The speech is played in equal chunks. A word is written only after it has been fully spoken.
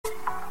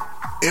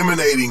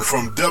emanating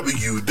from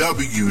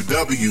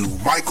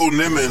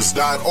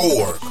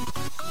www.michaelnimmons.org.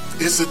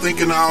 It's the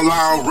Thinking Out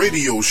Loud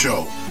radio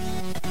show,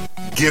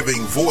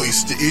 giving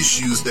voice to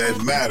issues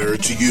that matter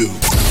to you.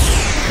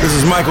 This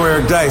is Michael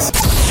Eric Dyson.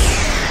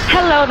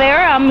 Hello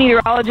there, I'm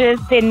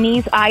meteorologist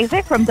Denise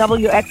Isaac from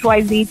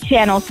WXYZ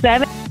Channel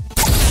 7.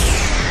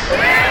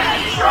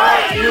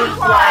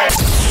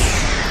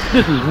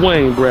 This is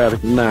Wayne Bradley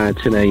from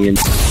 910 AM.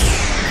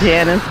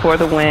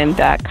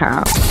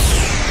 JaniceForTheWin.com.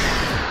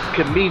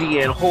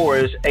 Comedian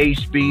Horace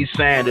H.B.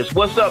 Sanders.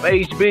 What's up,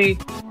 H.B.?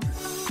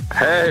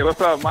 Hey,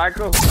 what's up,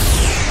 Michael?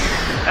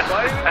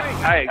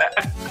 Hey,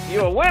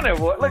 you're a winner,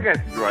 boy. Look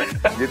at you, right?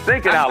 You're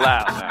thinking out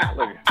loud now.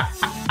 Look at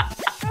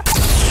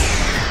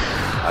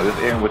I just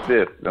end with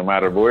this. No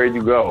matter where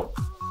you go,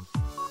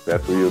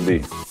 that's where you'll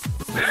be.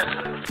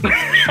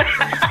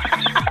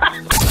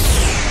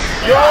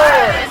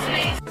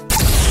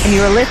 And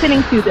you're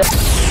listening to the...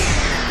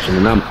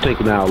 And I'm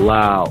thinking out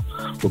loud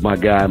with my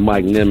guy,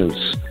 Mike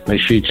Nimmons. Make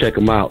sure you check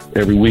him out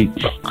every week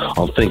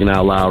on Thinking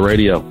Out Loud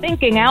Radio.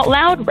 Thinking Out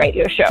Loud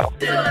radio show. To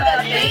the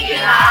Thinking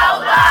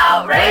Out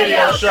Loud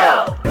radio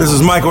show. This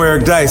is Michael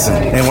Eric Dyson,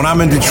 and when I'm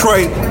in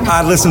Detroit,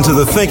 I listen to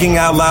the Thinking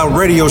Out Loud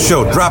radio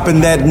show, dropping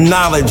that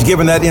knowledge,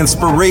 giving that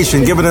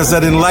inspiration, giving us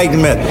that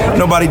enlightenment.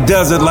 Nobody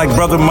does it like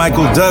Brother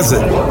Michael does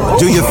it.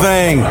 Do your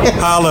thing.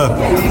 Holla.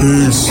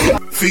 Peace.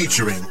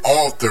 Featuring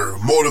author,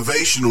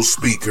 motivational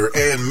speaker,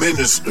 and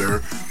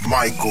minister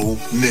Michael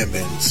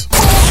Nimmons.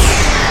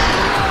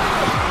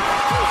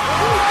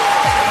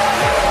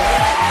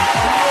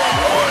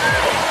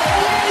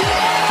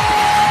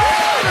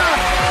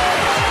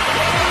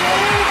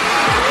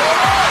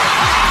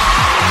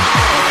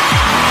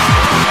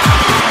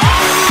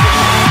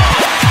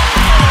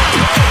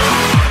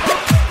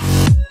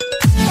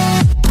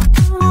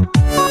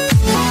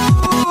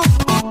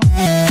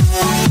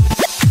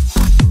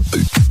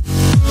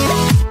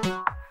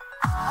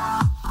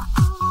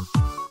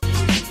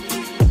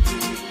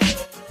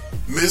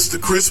 It's the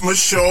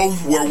Christmas show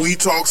where we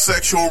talk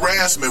sexual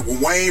harassment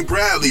with Wayne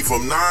Bradley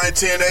from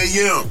 910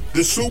 AM,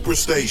 the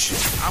Superstation.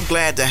 I'm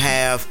glad to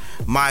have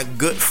my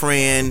good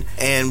friend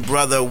and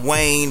brother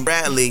Wayne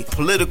Bradley,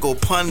 political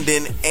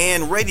pundit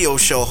and radio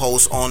show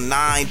host on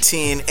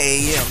 910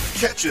 AM.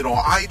 Catch it on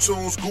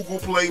iTunes, Google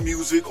Play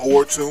Music,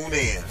 or tune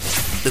in.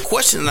 The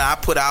question that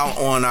I put out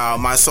on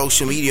my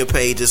social media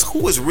page is,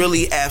 who is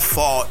really at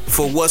fault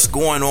for what's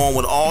going on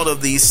with all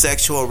of these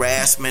sexual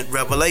harassment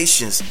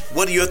revelations?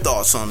 What are your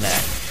thoughts on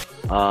that?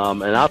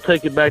 And I'll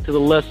take it back to the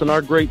lesson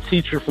our great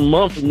teacher from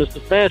Mumford, Mr.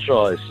 Fanshaw,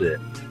 always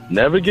said.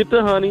 Never get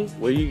the honey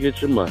where you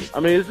get your money. I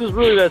mean, it's just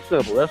really that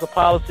simple. That's a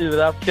policy that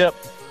I've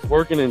kept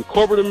working in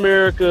corporate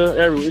America,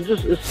 everywhere.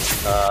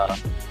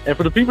 And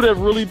for the people that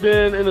have really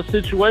been in a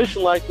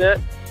situation like that,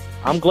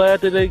 I'm glad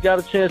that they got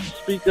a chance to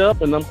speak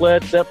up, and I'm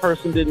glad that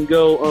person didn't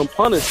go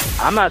unpunished.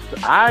 I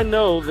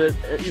know that,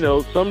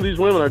 some of these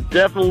women are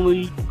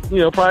definitely,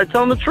 probably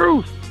telling the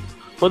truth.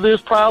 But there's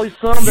probably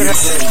some that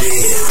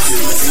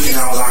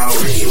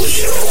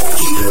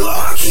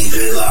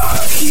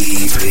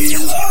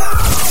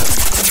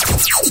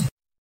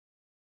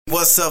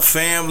What's up,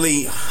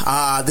 family?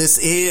 This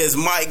is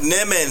Mike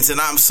Nimmons,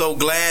 and I'm so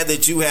glad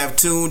that you have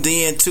tuned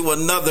in to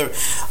another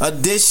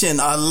edition,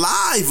 a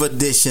live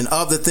edition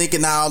of the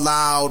Thinking Out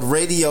Loud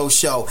radio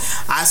show.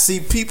 I see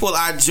people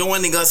are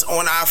joining us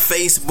on our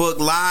Facebook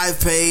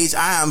live page.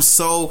 I am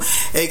so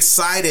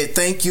excited.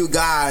 Thank you,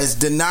 guys.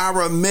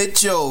 Denara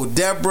Mitchell,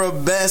 Deborah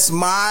Bess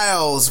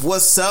Miles.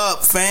 What's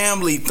up,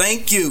 family?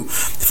 Thank you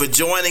for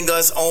joining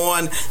us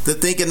on the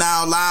Thinking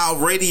Out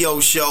Loud radio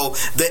show,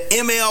 the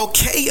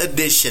MLK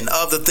edition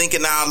of the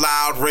Thinking Out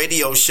Loud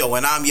radio show,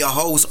 and I'm your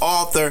host,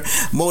 author,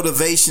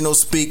 motivational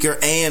speaker,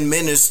 and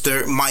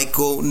minister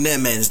Michael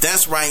Nimmons.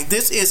 That's right,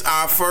 this is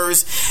our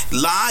first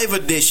live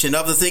edition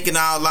of the Thinking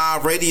Out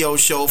Loud radio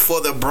show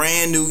for the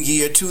brand new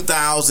year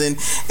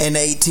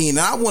 2018. And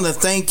I want to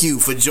thank you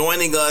for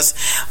joining us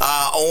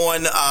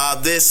on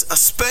this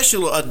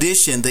special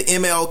edition, the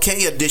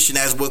MLK edition,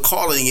 as we're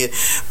calling it,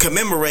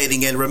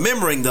 commemorating and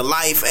remembering the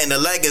life and the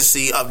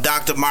legacy of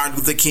Dr. Martin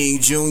Luther King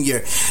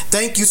Jr.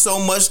 Thank you so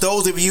much,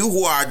 those of you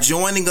who are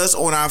joining us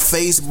on our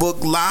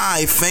Facebook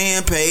Live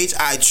fan page.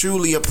 I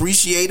truly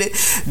appreciate it.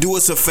 Do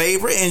us a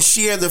favor and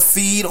share the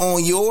feed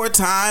on your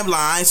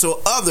timeline so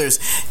others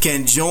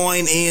can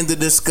join in the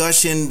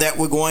discussion that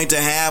we're going to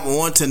have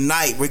on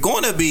tonight. We're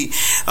going to be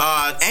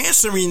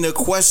answering the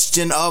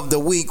question of the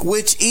week,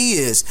 which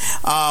is,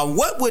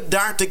 what would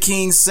Dr.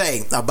 King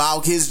say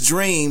about his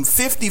dream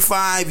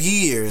 55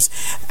 years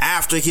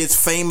after his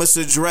famous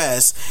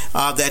address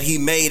that he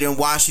made in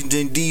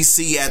Washington,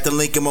 D.C. at the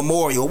Lincoln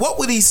Memorial? What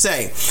would he he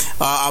say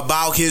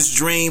about his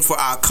dream for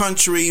our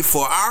country,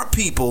 for our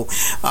people,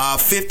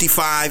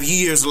 55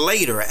 years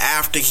later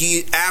after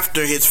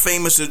his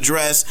famous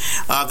address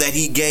that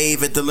he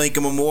gave at the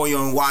Lincoln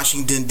Memorial in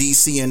Washington,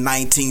 D.C. in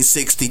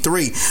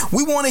 1963.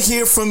 We want to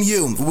hear from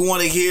you. We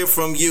want to hear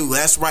from you.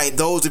 That's right.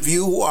 Those of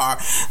you who are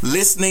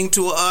listening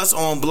to us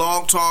on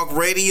Blog Talk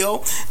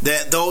Radio,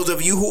 that those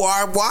of you who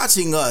are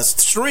watching us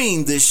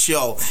stream this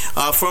show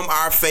from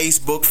our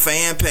Facebook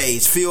fan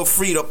page, feel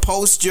free to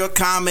post your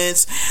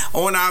comments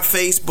on our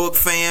Facebook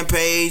fan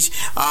page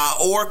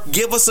or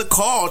give us a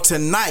call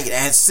tonight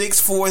at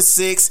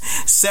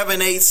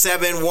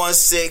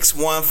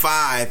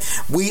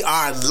 646-787-1615. We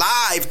are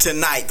live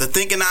tonight, the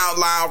Thinking Out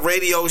Loud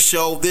radio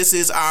show. This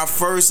is our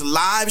first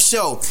live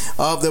show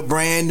of the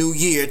brand new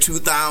year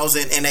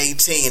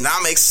 2018.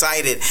 I'm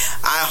excited.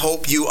 I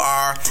hope you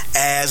are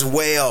as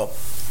well.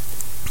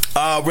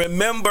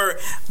 Remember,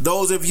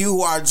 those of you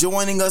who are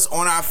joining us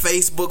on our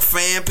Facebook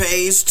fan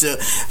page, to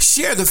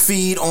share the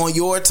feed on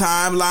your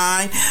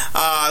timeline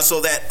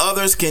so that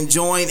others can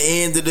join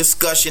in the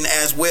discussion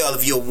as well.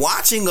 If you're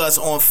watching us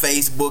on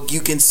Facebook,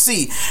 you can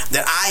see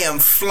that I am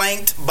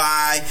flanked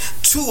by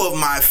two of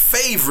my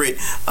favorite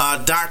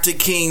Dr.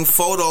 King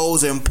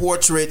photos and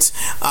portraits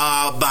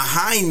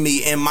behind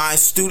me in my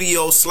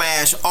studio /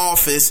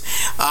 office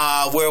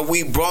where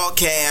we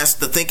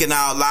broadcast the Thinking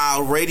Out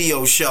Loud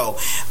radio show.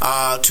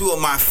 Two of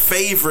my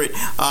favorite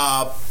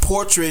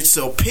portraits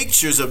or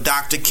pictures of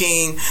Dr.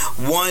 King.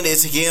 One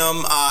is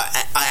him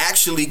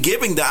actually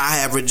giving the I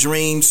Have a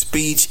Dream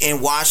speech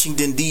in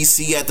Washington,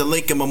 D.C. at the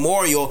Lincoln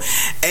Memorial,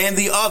 and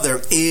the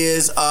other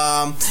is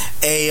a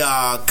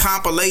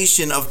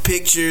compilation of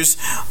pictures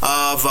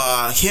of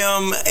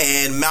him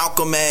and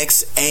Malcolm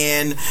X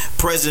and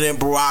President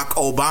Barack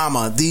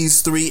Obama.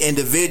 These three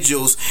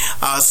individuals.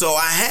 So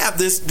I have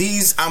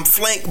these. I'm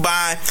flanked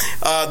by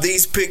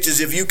these pictures.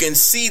 If you can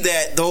see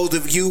that, those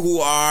of you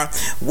who are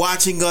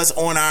watching us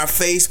on our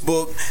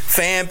Facebook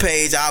fan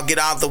page, I'll get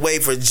out the way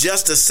for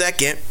just a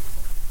second.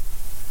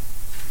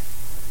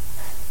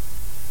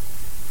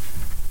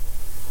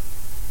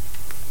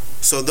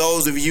 So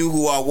those of you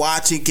who are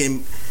watching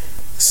can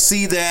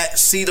see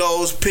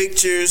those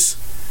pictures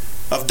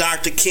of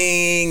Dr.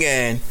 King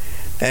and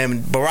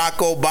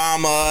Barack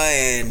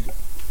Obama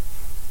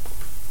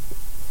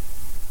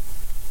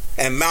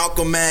and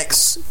Malcolm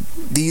X.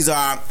 These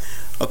are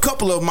a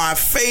couple of my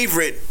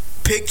favorite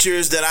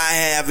pictures that I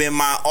have in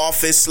my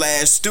office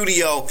 /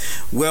 studio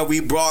where we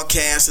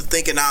broadcast the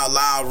Thinking Out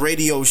Loud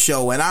radio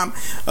show. And I'm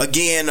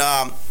again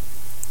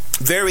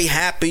very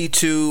happy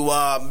to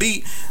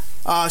be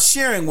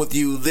sharing with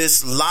you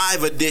this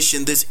live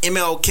edition, this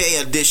MLK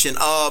edition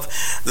of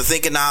the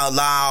Thinking Out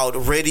Loud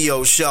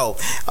radio show.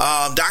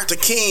 Dr.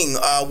 King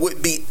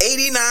would be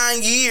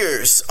 89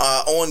 years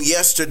on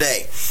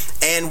yesterday.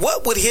 And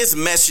what would his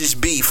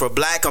message be for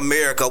Black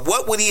America?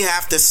 What would he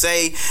have to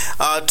say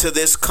to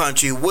this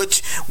country?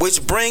 Which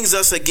brings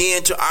us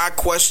again to our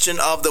question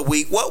of the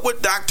week. What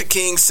would Dr.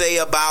 King say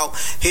about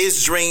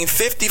his dream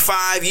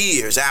 55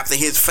 years after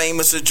his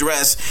famous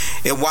address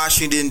in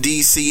Washington,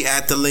 D.C.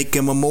 at the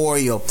Lincoln Memorial?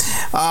 We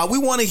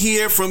want to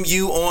hear from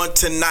you on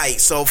tonight.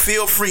 So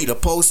feel free to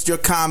post your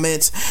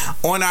comments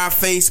on our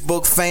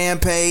Facebook fan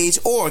page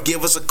or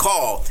give us a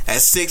call at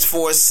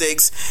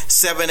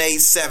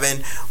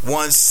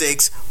 646-787-1615.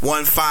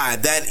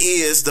 That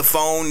is the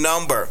phone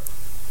number.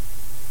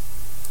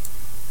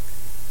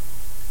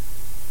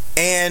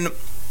 And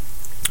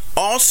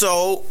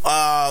also,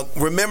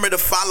 remember to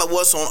follow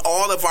us on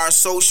all of our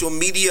social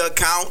media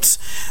accounts,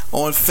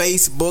 on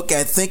Facebook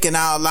at Thinking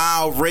Out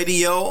Loud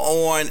Radio,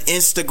 on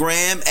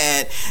Instagram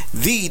at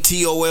the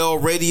TOL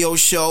Radio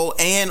Show,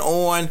 and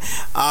on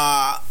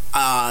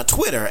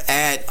Twitter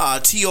at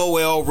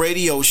TOL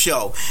Radio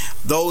Show.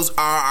 Those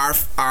are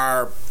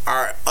our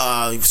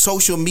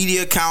social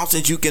media accounts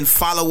that you can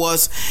follow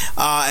us,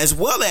 as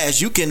well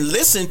as you can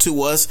listen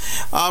to us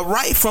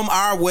right from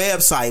our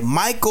website,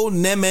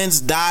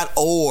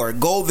 michaelnimmons.org.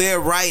 Go there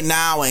right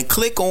now and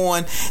click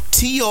on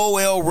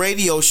TOL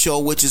Radio Show,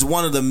 which is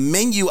one of the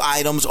menu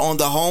items on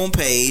the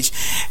homepage,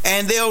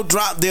 and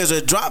there's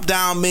a drop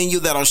down menu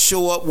that'll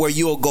show up where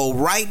you'll go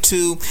right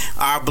to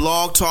our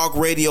Blog Talk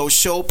Radio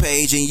show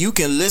page, and you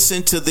can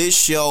listen to this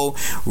show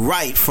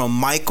right from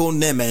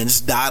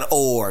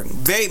michaelnimmons.org.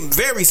 Very,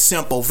 very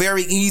simple,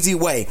 very easy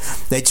way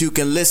that you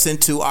can listen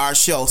to our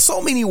show.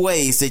 So many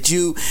ways that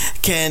you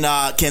can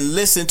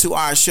listen to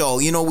our show.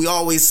 You know, we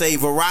always say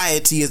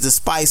variety is the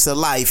spice of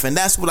life, and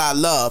that's what I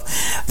love.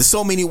 There's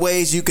so many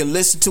ways you can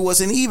listen to us,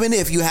 and even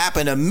if you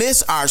happen to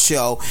miss our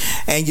show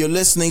and you're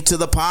listening to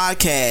the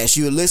podcast,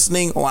 you're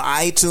listening on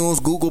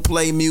iTunes, Google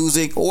Play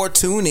Music, or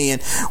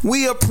TuneIn,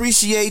 we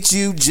appreciate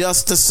you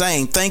just the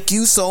same. Thank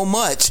you so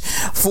much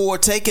for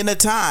taking the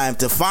time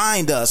to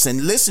find us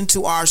and listen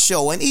to our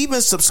show, and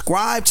even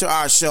subscribe to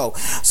our show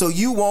so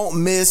you won't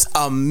miss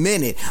a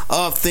minute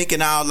of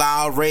Thinking Out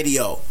Loud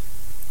Radio.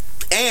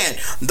 And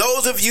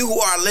those of you who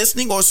are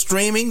listening or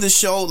streaming the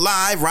show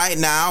live right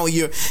now,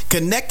 you're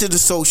connected to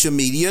social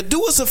media,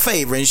 do us a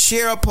favor and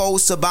share a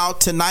post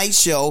about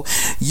tonight's show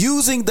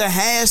using the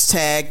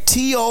hashtag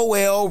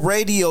TOL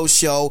Radio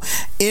Show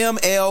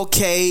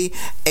MLK18.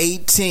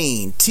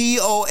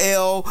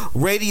 TOL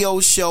Radio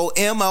Show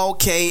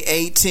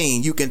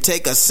MLK18. You can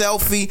take a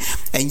selfie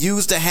and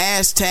use the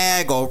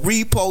hashtag or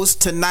repost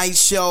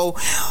tonight's show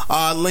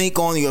link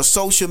on your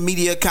social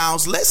media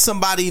accounts. Let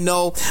somebody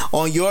know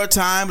on your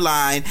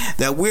timeline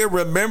that we're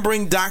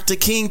remembering Dr.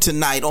 King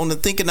tonight on the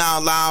Thinking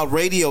Out Loud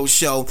Radio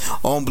Show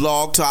on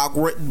Blog Talk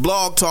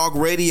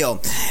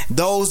Radio.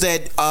 Those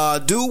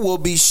that do will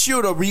be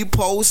sure to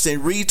repost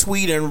and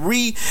retweet and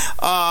reshare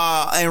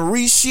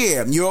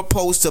your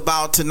post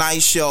about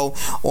tonight's show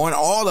on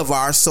all of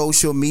our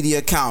social media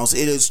accounts.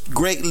 It is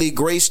greatly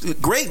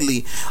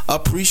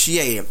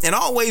appreciated. And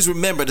always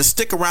remember to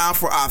stick around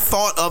for our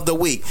thought of the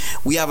week.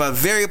 We have a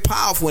very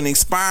powerful and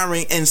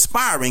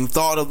inspiring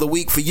thought of the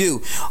week for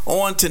you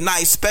on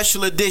tonight's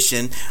special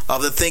edition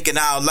of the Thinking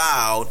Out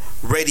Loud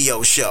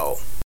Radio Show.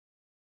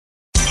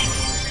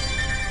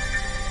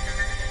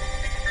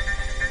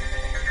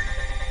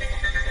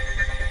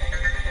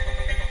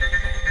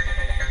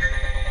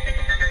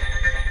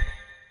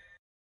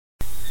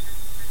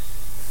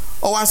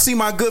 Oh, I see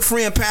my good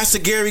friend Pastor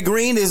Gary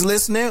Green is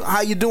listening.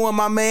 How you doing,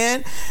 my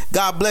man?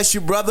 God bless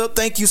you, brother.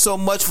 Thank you so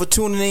much for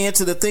tuning in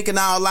to the Thinking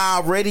Out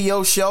Loud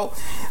Radio Show.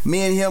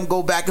 Me and him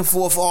go back and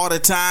forth all the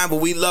time,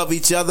 but we love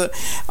each other.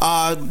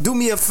 Do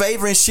me a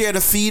favor and share the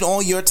feed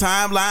on your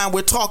timeline.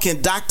 We're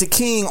talking Dr.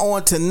 King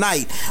on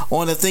tonight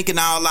on the Thinking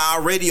Out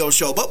Loud Radio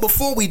Show. But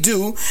before we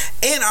do,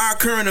 in our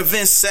current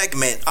events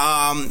segment,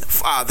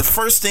 the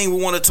first thing we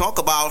want to talk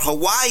about,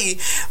 Hawaii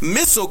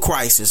missile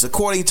crisis.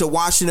 According to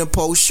Washington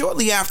Post,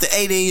 shortly after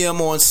 8 a.m.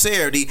 on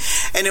Saturday,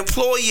 an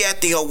employee at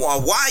the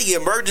Hawaii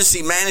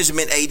Emergency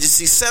Management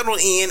Agency settled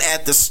in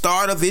at the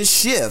start of his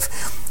shift.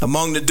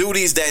 Among the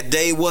duties that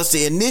day was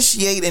to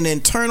initiate an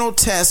internal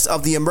test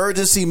of the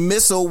emergency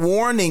missile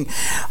warning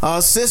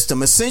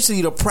system,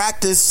 essentially to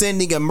practice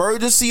sending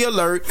emergency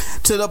alert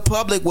to the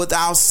public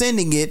without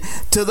sending it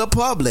to the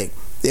public.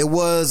 It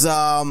was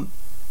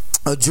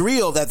a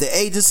drill that the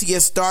agency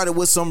has started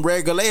with some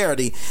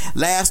regularity.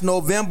 Last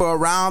November,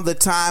 around the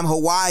time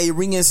Hawaii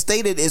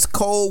reinstated its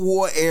Cold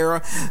War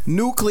era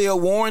nuclear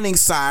warning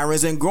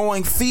sirens and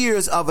growing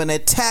fears of an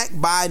attack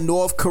by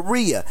North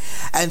Korea.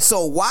 And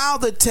so while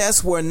the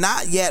tests were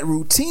not yet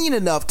routine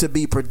enough to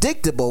be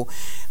predictable,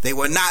 they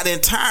were not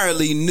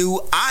entirely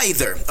new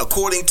either.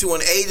 According to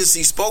an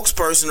agency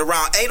spokesperson,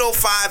 around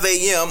 8:05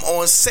 a.m.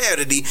 on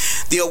Saturday,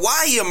 the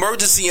Hawaii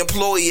emergency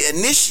employee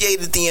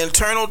initiated the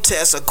internal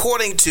test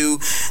according to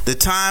the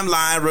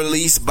timeline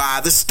released by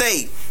the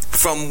state.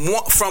 From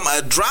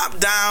a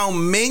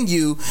drop-down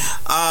menu,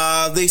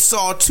 they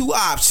saw two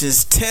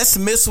options: test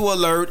missile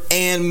alert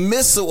and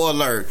missile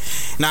alert.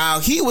 Now,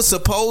 he was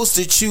supposed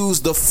to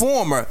choose the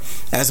former.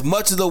 As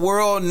much of the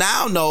world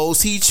now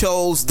knows, he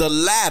chose the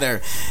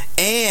latter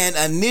and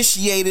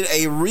initiated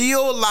a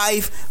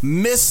real-life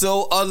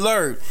missile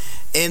alert.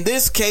 In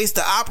this case,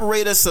 the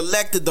operator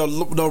selected the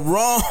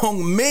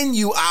wrong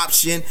menu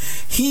option.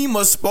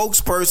 HEMA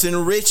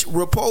spokesperson Rich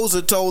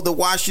Raposa told the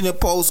Washington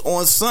Post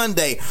on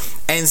Sunday,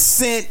 and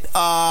sent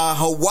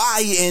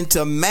Hawaii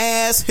into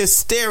mass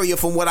hysteria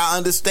from what I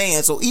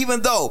understand. So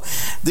even though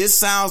this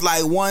sounds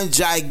like one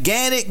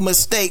gigantic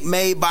mistake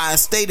made by a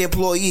state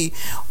employee,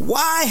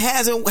 why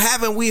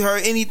haven't we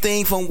heard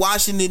anything from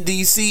Washington,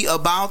 D.C.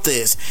 about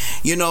this?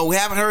 You know, we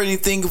haven't heard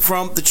anything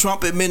from the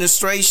Trump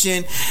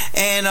administration,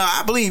 and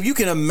I believe you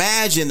can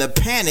imagine the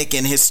panic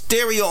and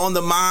hysteria on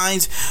the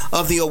minds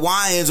of the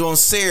Hawaiians on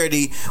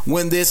Saturday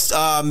when this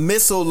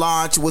missile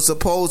launch was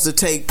supposed to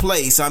take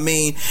place. I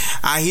mean,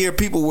 I hear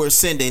people were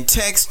sending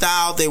texts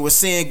out. They were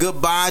saying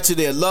goodbye to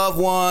their loved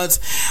ones,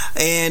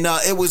 and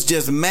it was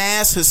just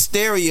mass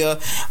hysteria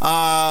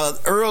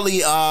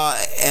early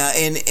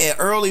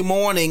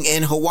morning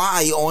in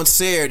Hawaii on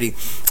Saturday.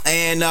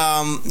 And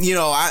you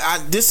know,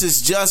 this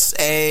is just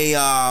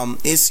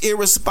it's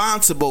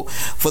irresponsible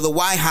for the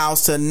White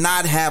House to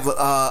not have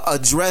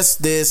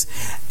addressed this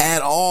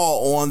at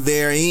all on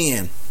their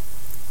end.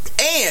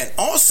 And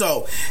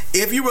also,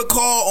 if you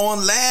recall,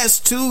 on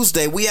last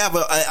Tuesday, we have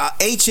a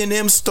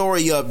H&M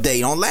story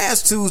update. On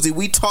last Tuesday,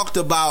 we talked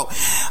about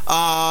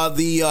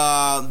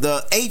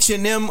the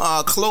H&M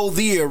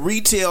Clothier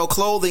retail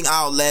clothing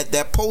outlet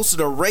that posted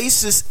a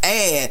racist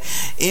ad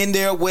in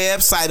their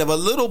website of a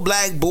little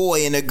black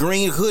boy in a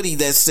green hoodie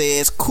that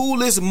says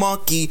 "coolest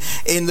monkey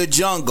in the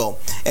jungle."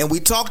 And we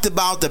talked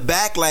about the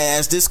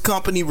backlash this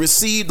company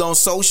received on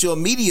social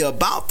media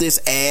about this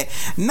ad,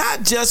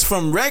 not just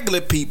from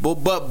regular people,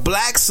 but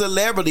black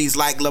celebrities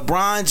like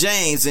LeBron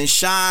James and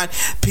Sean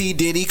P.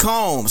 Diddy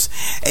Combs.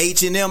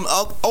 H&M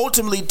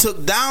ultimately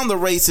took down the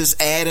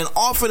racist ad and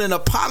offered an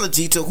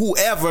apology to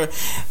whoever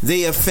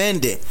they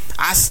offended.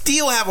 I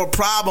still have a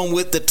problem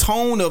with the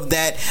tone of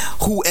that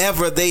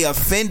whoever they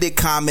offended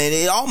comment.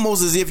 It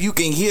almost as if you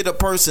can hear the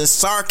person's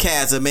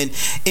sarcasm and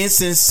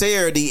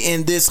insincerity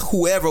in this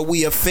whoever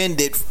we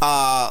offended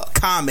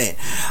comment.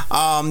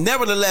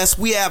 Nevertheless,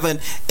 we have an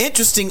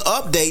interesting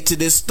update to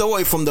this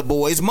story from the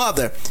boy's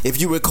mother.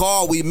 If you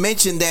recall, we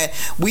mentioned that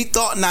we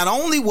thought not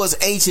only was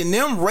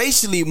H&M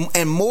racially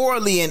and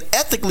morally and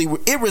ethically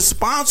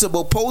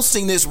irresponsible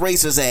posting this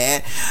racist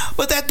ad,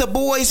 but that the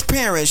boy's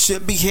parents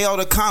should be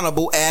held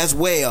accountable as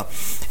well.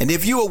 And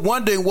if you were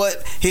wondering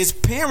what his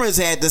parents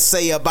had to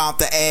say about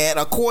the ad,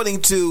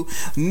 according to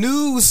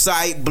news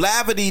site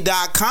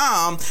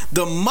Blavity.com,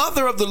 the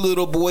mother of the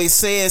little boy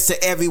says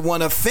to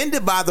everyone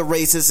offended by the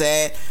racist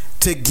ad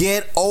to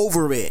get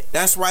over it.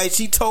 That's right.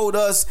 She told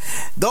us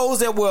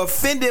those that were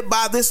offended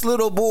by this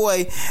little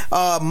boy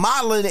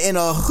modeling in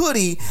a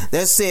hoodie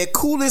that said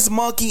 "coolest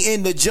monkey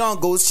in the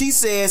jungle," she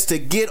says to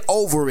get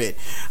over it.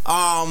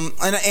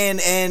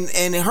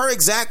 And her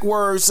exact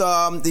words,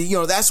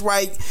 that's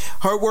right.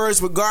 Her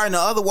words regarding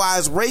the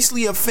otherwise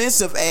racially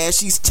offensive ad,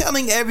 she's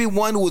telling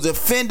everyone who was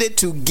offended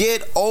to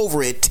get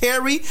over it.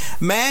 Terry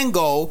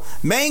Mango,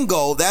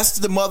 that's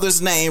the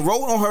mother's name,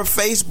 wrote on her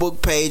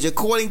Facebook page,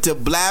 according to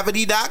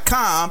Blavity.com,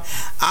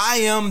 I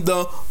am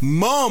the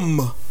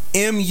mum,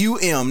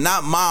 M-U-M,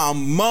 not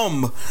mom,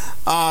 mum.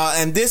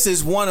 And this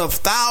is one of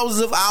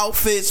thousands of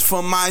outfits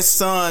from my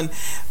son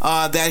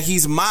that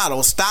he's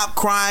modeled. Stop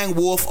crying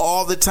wolf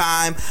all the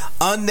time.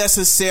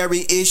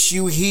 Unnecessary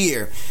issue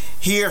here.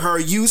 Here, her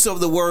use of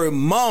the word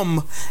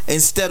mum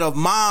instead of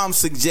mom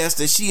suggests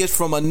that she is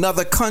from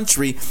another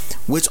country,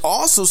 which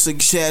also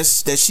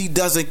suggests that she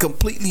doesn't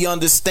completely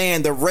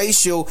understand the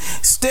racial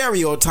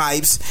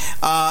stereotypes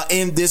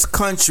in this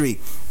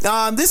country.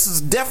 This is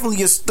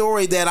definitely a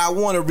story that I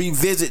want to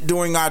revisit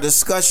during our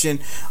discussion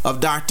of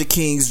Dr.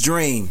 King's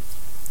dream.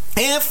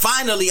 And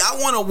finally, I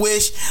want to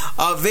wish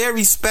a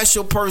very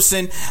special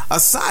person,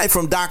 aside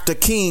from Dr.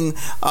 King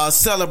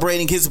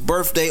celebrating his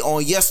birthday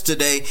on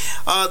yesterday.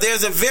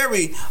 There's a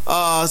very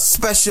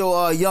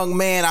special young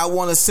man I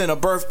want to send a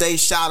birthday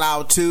shout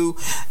out to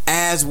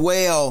as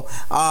well.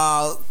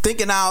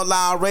 Thinking Out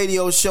Loud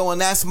radio show, and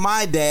that's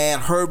my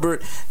dad,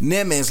 Herbert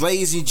Nimmons.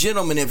 Ladies and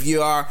gentlemen, if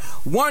you are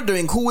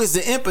wondering who is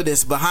the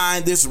impetus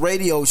behind this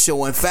radio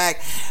show, in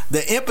fact,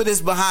 the impetus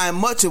behind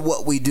much of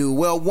what we do,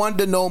 well,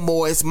 wonder no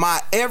more. It's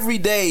my everyday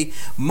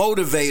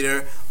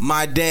motivator,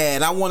 my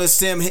dad. I want to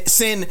send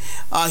him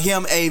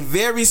a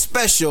very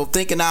special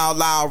Thinking Out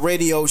Loud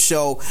radio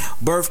show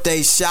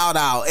birthday shout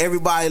out.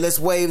 Everybody, let's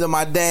wave to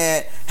my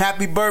dad.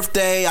 Happy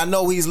birthday. I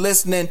know he's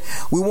listening.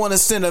 We want to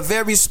send a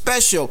very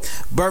special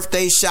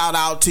birthday shout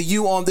out to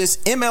you on this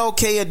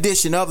MLK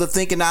edition of the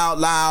Thinking Out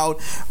Loud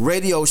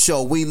radio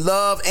show. We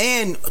love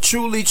and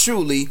truly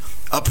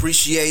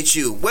appreciate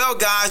you. Well,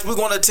 guys, we're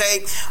going to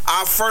take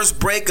our first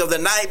break of the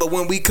night, but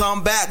when we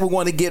come back, we're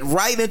going to get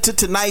right into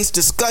tonight's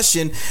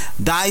discussion,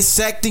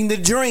 dissecting the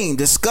dream,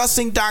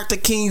 discussing Dr.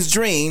 King's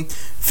dream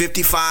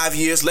 55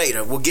 years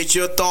later. We'll get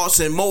your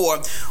thoughts and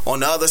more on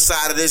the other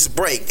side of this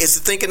break. It's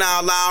the Thinking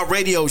Out Loud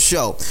radio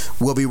show.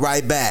 We'll be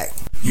right back.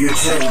 You're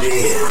tuned in to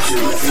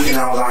the Thinking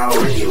Out Loud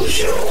radio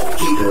show.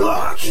 Keep it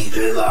locked, keep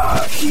it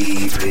locked,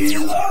 keep it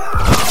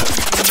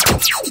locked.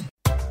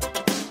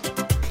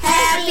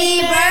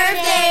 Happy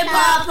birthday,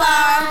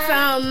 Papa,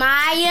 from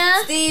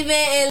Maya, Steven,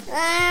 and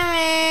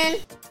Aaron.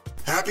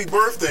 Happy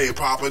birthday,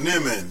 Papa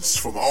Nimmons,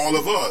 from all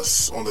of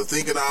us on the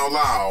Thinking Out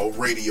Loud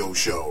radio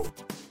show.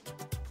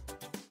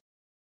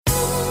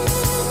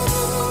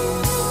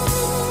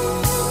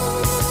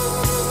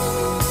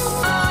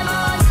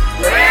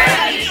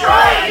 We're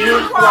Detroit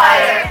Youth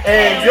Choir,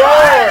 and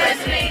you're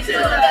listening to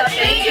the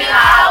Thinking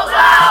Out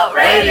Loud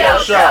radio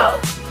show.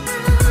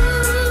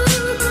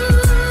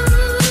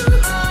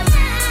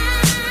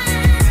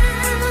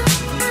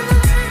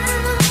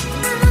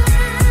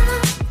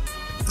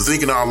 The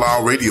Thinking Out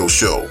Loud radio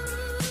show,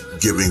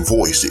 giving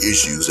voice to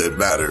issues that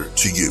matter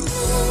to you.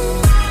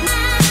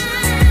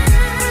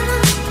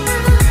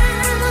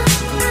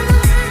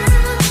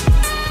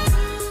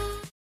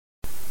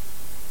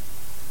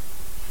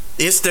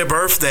 It's their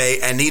birthday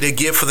and need a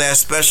gift for that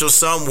special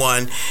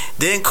someone,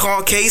 then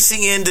call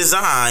KCN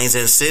Designs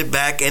and sit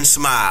back and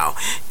smile.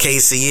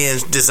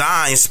 KCN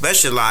Designs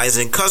specialize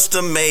in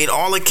custom-made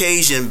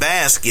all-occasion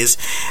baskets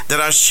that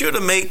are sure to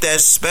make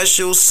that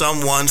special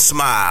someone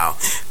smile.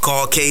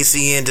 Call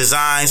KCN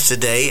Designs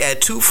today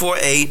at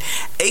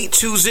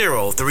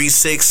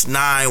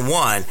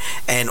 248-820-3691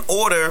 and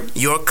order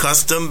your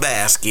custom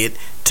basket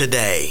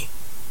today.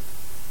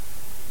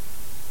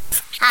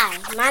 Hi,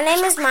 my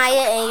name is Maya,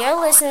 and you're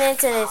listening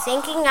to the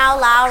Thinking Out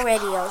Loud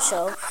radio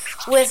show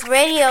with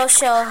radio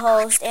show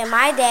host and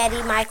my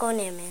daddy, Michael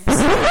Nimmons.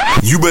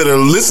 You better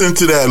listen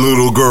to that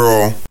little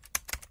girl.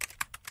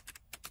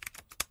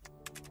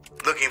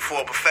 Looking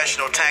for a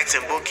professional tax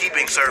and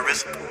bookkeeping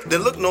service?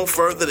 Then look no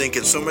further than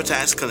Consumer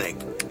Tax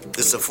Connect.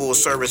 This is a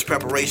full-service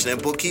preparation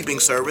and bookkeeping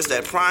service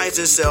that prides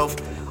itself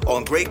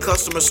on great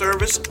customer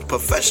service,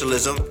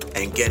 professionalism,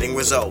 and getting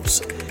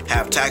results.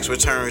 Have tax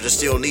returns that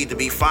still need to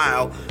be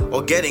filed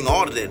or getting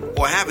audited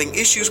or having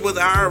issues with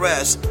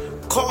IRS?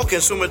 Call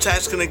Consumer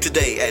Tax Clinic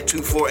today at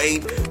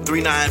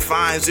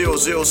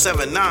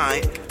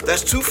 248-395-0079.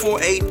 That's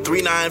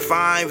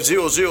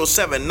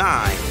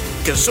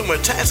 248-395-0079. Consumer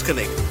Tax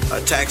Clinic,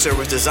 a tax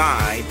service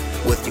designed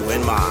with you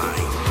in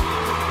mind.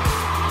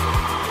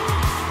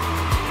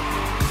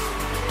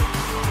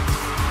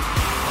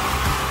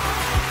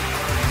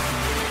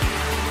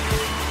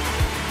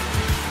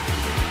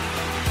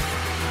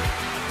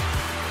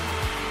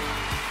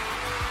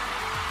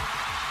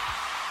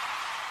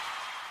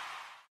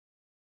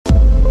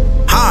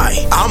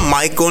 I'm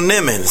Michael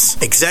Nimmons,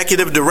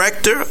 Executive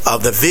Director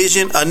of the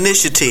Vision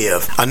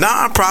Initiative, a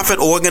nonprofit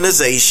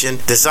organization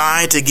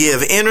designed to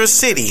give inner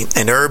city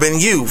and urban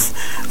youth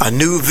a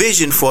new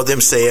vision for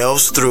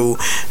themselves through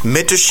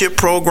mentorship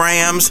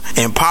programs,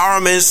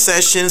 empowerment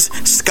sessions,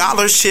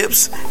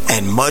 scholarships,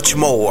 and much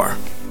more.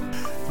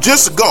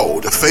 Just go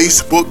to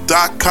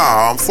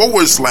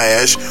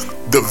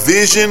facebook.com/The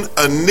Vision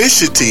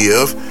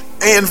Initiative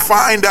and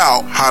find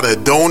out how to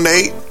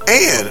donate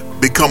and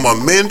become a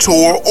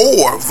mentor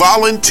or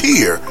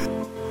volunteer.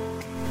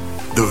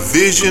 The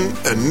Vision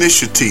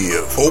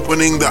Initiative,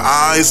 opening the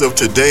eyes of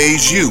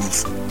today's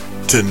youth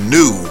to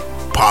new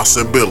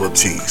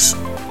possibilities.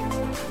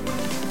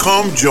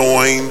 Come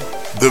join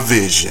the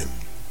Vision.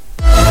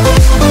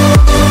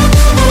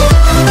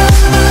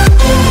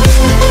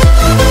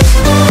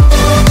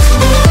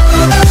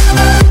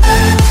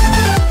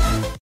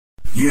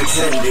 You're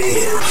tuned in to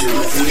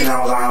the Thinking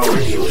Out Loud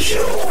radio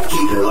show.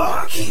 Keep it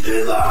locked, keep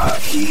it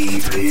locked,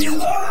 keep it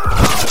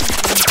locked.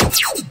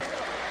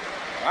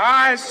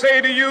 I say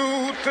to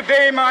you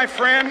today, my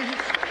friends,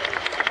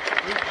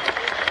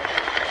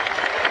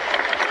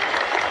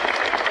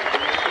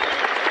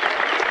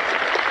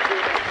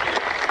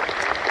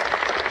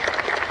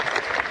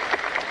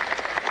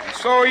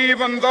 so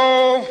even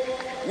though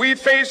we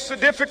face the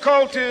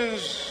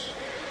difficulties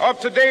of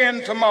today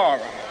and tomorrow,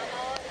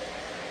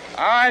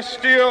 I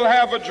still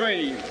have a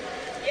dream.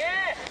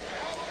 Yes.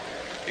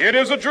 It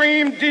is a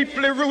dream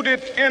deeply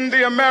rooted in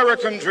the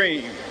American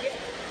dream.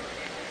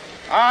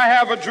 I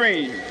have a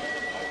dream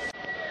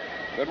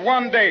that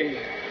one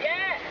day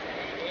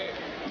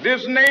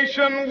this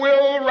nation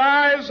will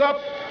rise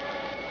up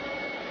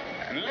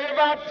and live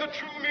out the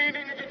true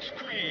meaning of its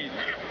creed.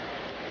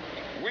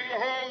 We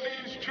hold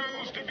these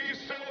truths to be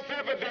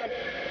self-evident,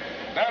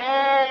 that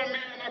all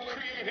men are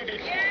created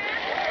equal.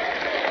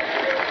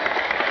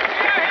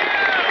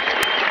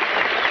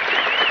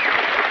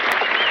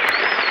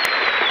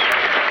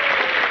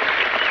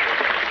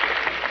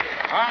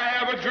 I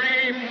have a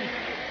dream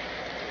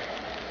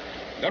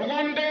that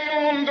one day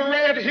on the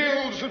red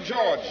hills of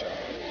Georgia,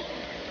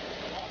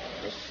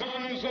 the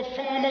sons of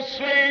former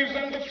slaves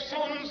and the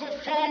sons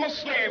of former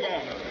slave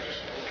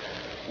owners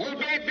will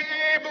be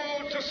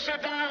able to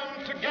sit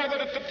down together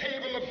at the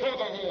table of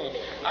brotherhood.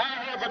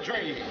 I have a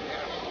dream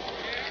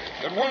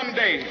that one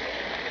day,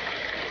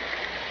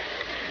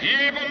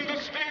 even the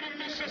state of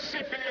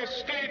Mississippi, a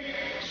state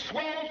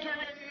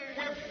sweltering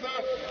with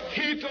the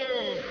heat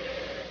of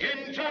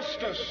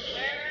injustice,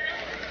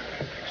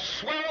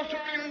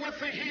 sweltering with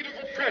the heat of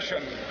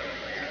oppression,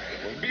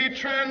 will be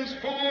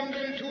transformed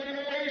into an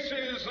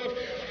oasis of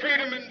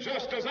freedom and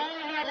justice.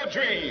 I have a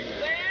dream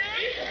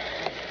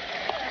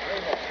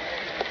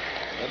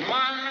that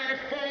my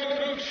 4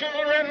 little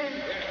children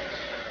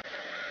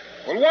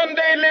will one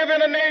day live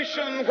in a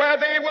nation where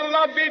they will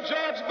not be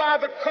judged by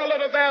the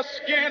color of their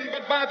skin,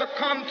 but by the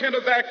content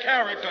of their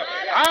character.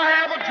 I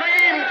have a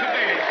dream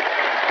today.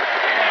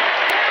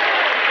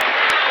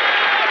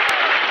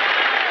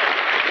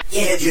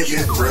 Yeah,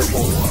 just for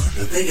more.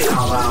 The Thinking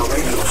Out Loud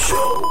radio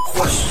show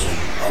question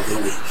of the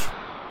week.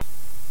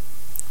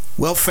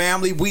 Well,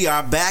 family, we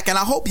are back, and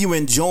I hope you're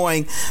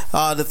enjoying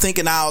the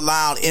Thinking Out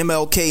Loud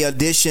MLK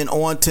edition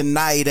on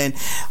tonight. And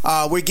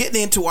we're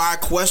getting into our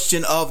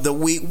question of the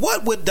week.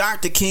 What would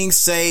Dr. King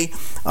say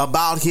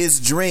about his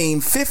dream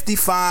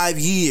 55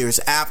 years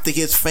after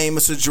his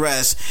famous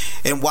address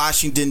in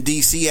Washington,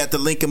 D.C. at the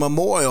Lincoln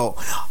Memorial?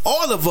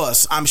 All of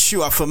us, I'm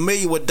sure, are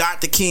familiar with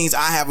Dr. King's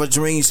I Have a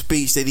Dream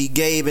speech that he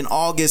gave in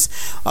August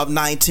of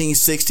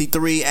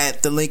 1963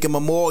 at the Lincoln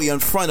Memorial in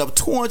front of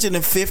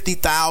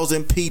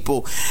 250,000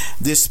 people.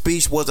 This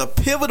speech was a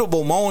pivotal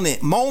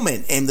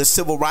moment in the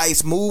civil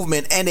rights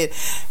movement, and it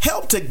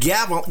helped to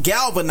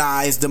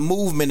galvanize the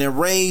movement and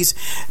raise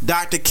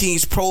Dr.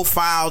 King's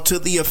profile to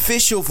the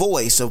official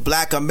voice of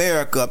Black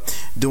America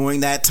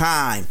during that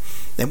time.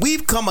 And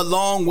we've come a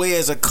long way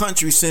as a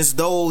country since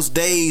those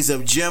days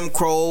of Jim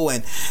Crow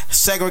and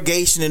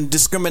segregation and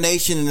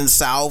discrimination in the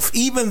South.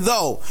 Even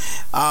though,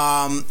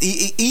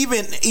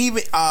 even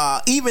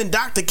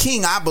Dr.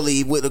 King, I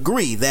believe, would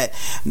agree that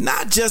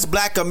not just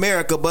Black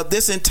America, but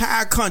this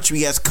entire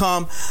country has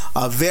come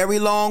a very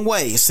long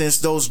way since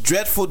those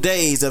dreadful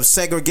days of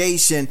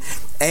segregation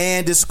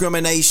and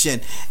discrimination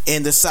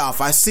in the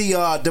South. I see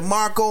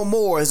DeMarco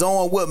Moore is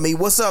on with me.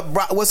 What's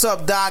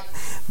up, Doc?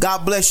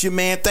 God bless you,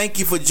 man. Thank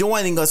you for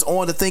joining us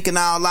on the Thinking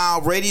Out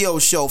Loud radio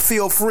show.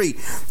 Feel free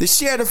to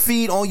share the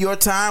feed on your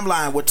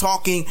timeline. We're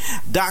talking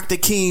Dr.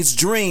 King's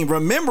dream,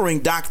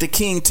 remembering Dr.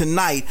 King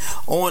tonight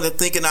on the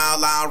Thinking Out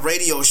Loud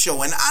radio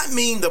show. And I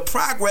mean, the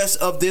progress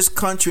of this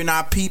country and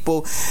our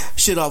people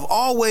should have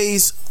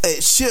always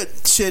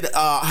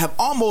have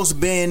almost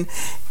been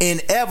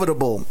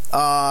inevitable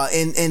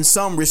in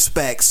some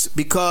respects,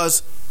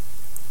 because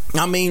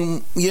I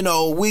mean, you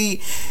know,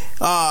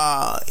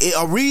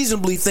 a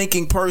reasonably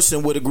thinking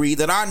person would agree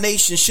that our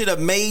nation should have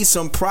made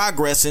some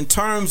progress in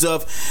terms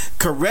of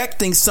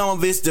correcting some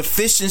of its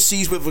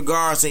deficiencies with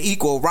regards to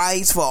equal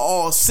rights for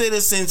all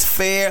citizens,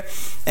 fair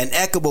and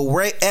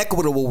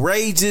equitable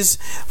wages,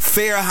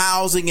 fair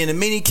housing, and in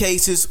many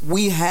cases,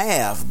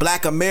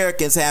 Black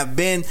Americans have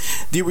been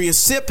the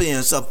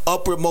recipients of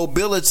upward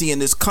mobility in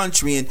this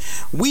country, and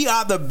we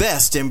are the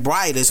best and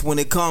brightest when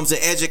it comes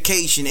to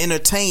education,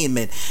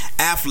 entertainment,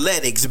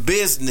 athletics,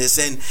 business,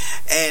 and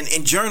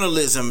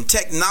journalism,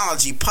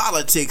 technology,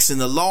 politics,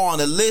 and the law,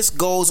 and the list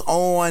goes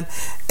on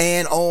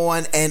and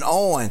on and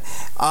on.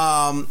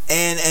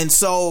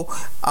 So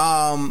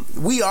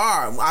we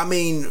are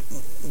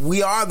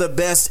the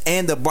best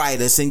and the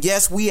brightest, and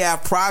yes, we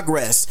have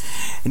progress.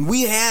 And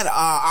we had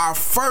our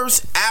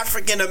first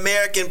African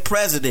American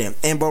president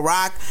in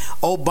Barack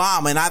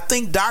Obama, and I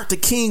think Dr.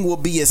 King will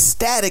be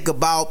ecstatic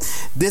about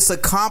this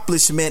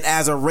accomplishment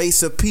as a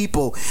race of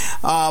people.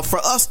 For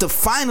us to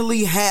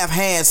finally have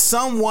had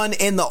someone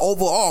in the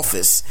Oval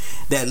Office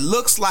that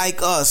looks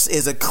like us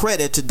is a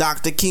credit to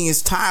Dr.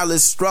 King's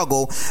tireless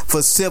struggle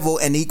for civil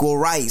and equal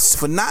rights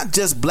for not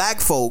just Black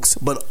folks,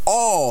 but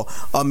all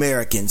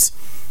Americans.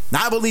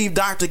 Now, I believe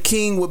Dr.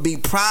 King would be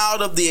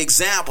proud of the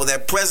example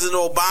that President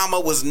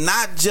Obama was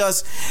not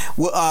just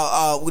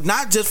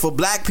for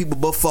Black people,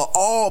 but for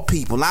all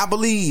people. And I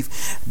believe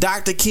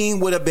Dr. King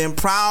would have been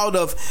proud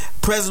of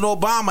President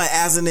Obama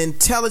as an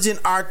intelligent,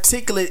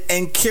 articulate,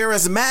 and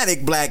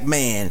charismatic Black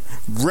man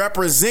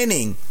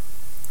representing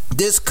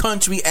this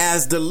country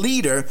as the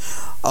leader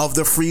of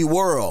the free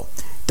world.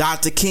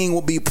 Dr. King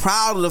will be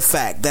proud of the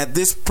fact that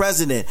this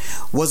president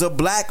was a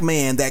Black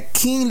man that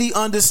keenly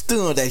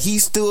understood that he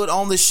stood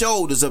on the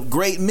shoulders of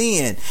great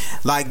men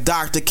like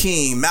Dr.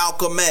 King,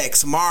 Malcolm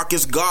X,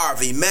 Marcus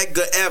Garvey,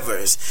 Medgar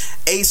Evers,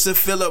 Asa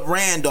Philip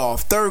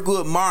Randolph,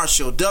 Thurgood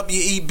Marshall,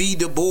 W.E.B.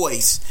 Du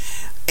Bois,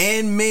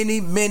 and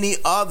many, many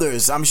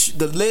others.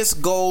 The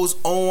list goes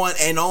on,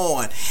 and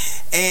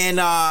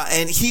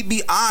he'd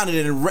be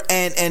honored,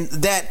 and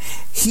that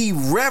he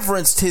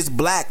reverenced his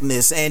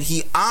Blackness and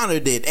he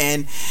honored it,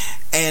 and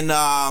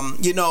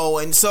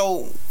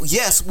so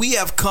yes, we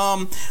have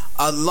come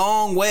a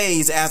long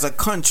ways as a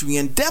country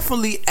and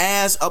definitely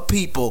as a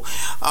people.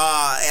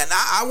 And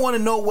I want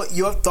to know what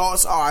your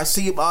thoughts are. I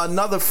see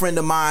another friend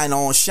of mine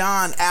on,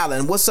 Sean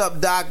Allen. What's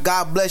up, Doc?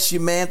 God bless you,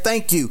 man.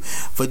 Thank you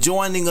for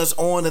joining us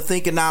on the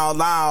Thinking Out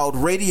Loud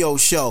radio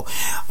show.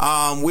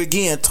 We're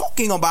again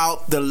talking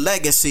about the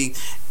legacy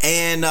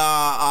and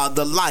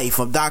the life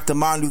of Dr.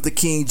 Martin Luther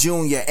King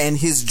Jr. and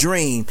his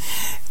dream,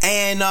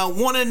 and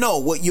want to know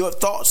what your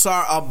thoughts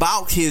are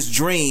about his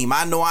dream.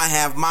 I know I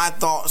have my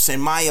thoughts and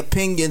my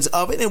opinions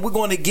of it, and we're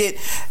going to get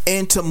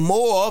into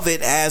more of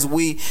it as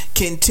we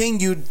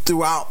continue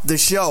throughout the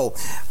show.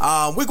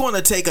 We're going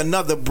to take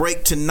another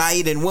break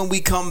tonight, and when we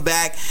come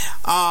back,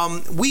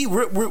 we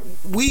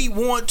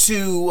want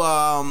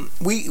to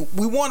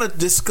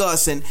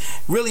discuss and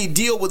really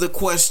deal with the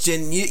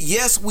question.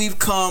 Yes, we've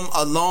come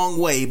a long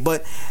way,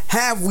 but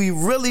have we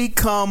really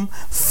come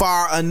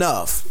far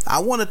enough? I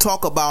want to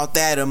talk about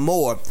that and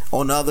more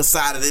on the other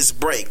side of this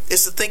break.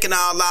 It's the Thinking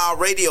Out Loud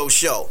radio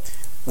show.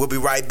 We'll be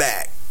right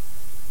back.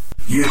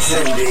 You're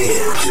tuned in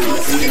to the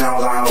Thinking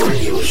Out Loud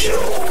radio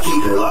show.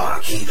 Keep it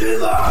locked, keep it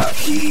locked,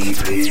 keep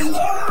it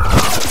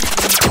locked.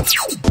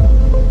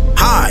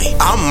 Hi,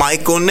 I'm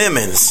Michael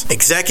Nimmons,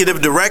 Executive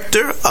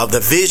Director of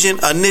the Vision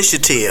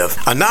Initiative,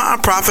 a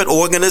nonprofit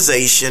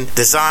organization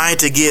designed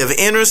to give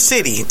inner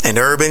city and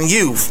urban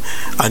youth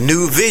a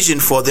new vision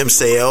for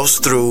themselves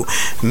through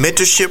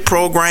mentorship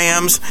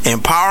programs,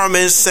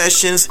 empowerment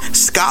sessions,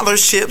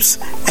 scholarships,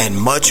 and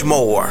much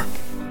more.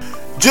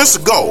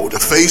 Just go to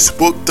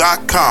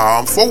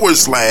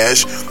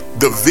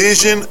facebook.com/The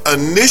Vision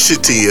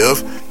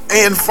Initiative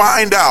and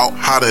find out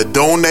how to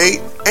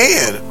donate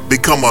and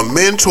become a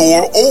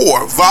mentor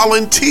or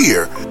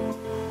volunteer.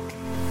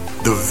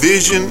 The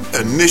Vision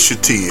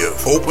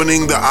Initiative,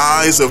 opening the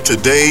eyes of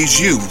today's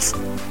youth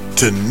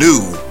to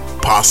new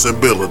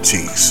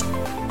possibilities.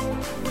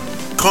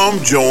 Come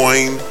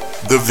join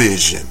the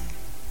Vision.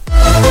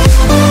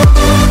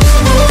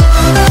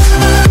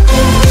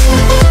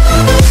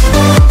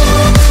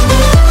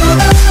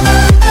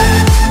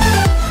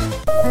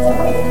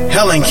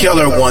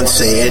 Keller once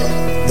said,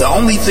 "The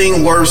only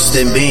thing worse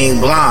than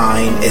being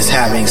blind is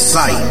having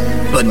sight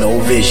but no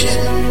vision."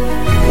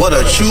 What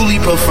a truly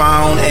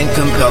profound and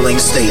compelling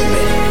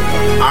statement.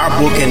 Our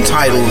book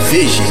entitled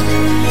Vision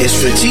is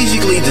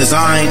strategically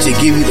designed to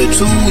give you the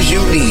tools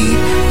you need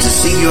to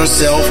see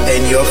yourself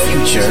and your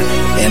future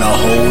in a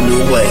whole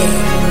new way.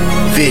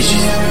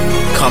 Vision,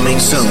 coming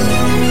soon.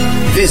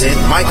 Visit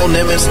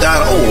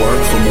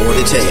michaelnimmons.org for more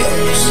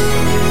details.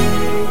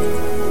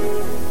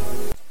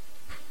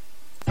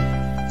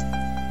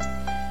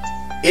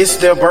 It's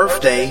their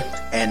birthday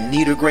and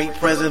need a great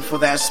present for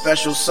that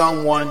special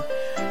someone?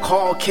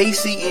 Call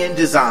KCN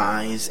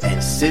Designs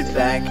and sit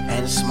back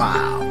and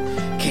smile.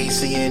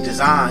 KCN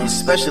Designs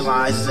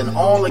specializes in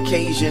all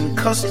occasion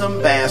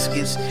custom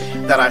baskets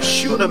that are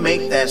sure to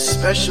make that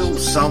special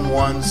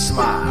someone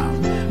smile.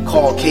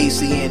 Call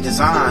KCN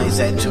Designs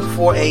at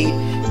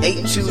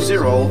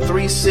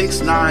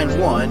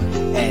 248-820-3691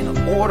 and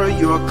order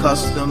your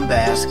custom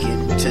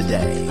basket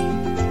today.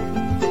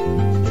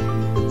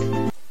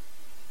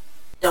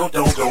 Don't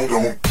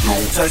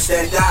touch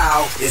that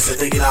dial. It's the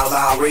Thinking Out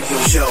Loud radio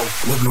show.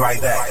 We'll be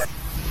right back.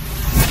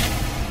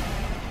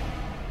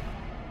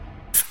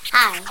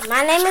 Hi,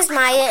 my name is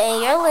Maya,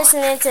 and you're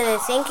listening to the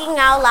Thinking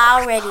Out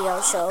Loud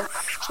radio show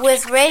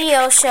with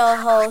radio show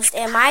host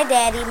and my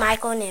daddy,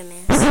 Michael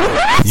Nimmons.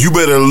 You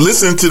better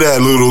listen to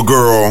that little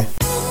girl.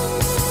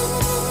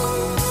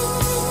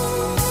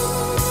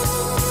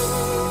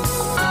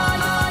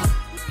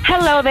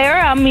 Hello there,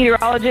 I'm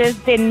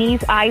meteorologist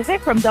Denise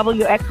Isaac from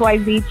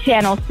WXYZ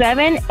Channel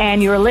 7,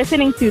 and you're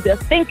listening to the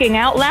Thinking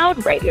Out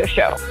Loud radio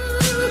show.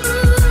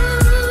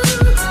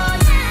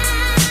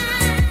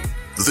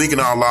 The Thinking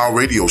Out Loud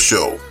radio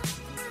show,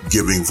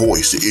 giving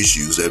voice to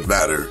issues that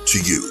matter to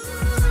you.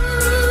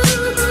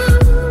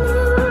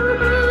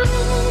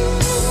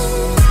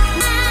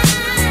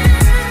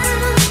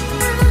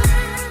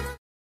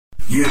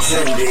 You're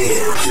tuned in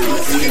to the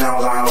Thinking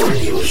Out Loud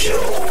radio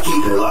show.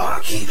 Keep it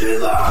locked, keep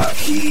it locked,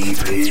 keep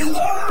it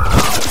locked.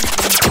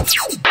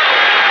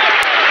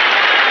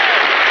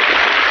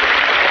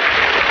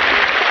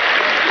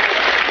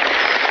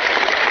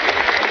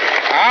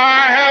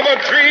 I have a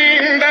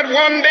dream that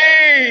one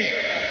day,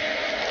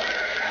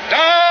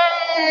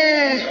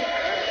 down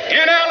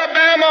in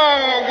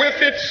Alabama,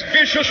 with its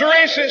vicious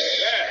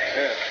racists,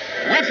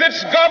 with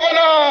its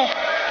governor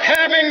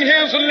having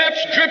his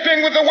lips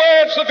dripping with the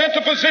words of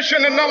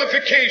interposition and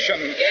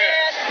nullification.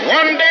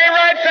 One day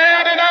right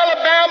there in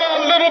Alabama,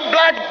 little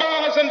black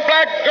boys and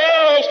black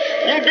girls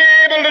will be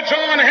able to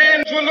join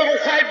hands with little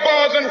white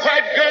boys and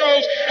white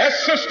girls as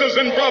sisters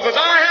and brothers.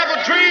 I have a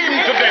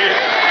dream today.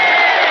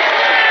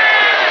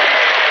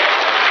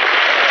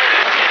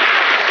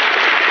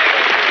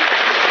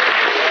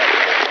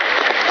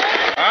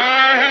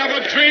 I have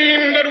a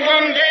dream that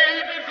one day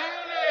every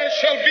valley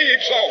shall be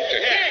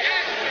exalted.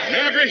 And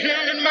every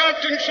hill and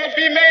mountain shall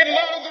be made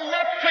low, the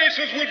rough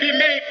places will be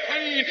made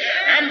plain,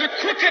 and the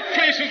crooked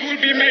places will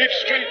be made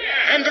straight.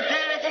 And the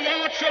glory of the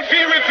Lord shall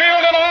be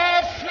revealed, and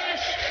all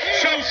flesh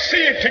shall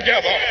see it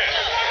together.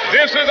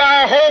 This is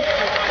our hope.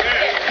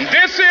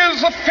 This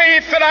is a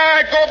faith that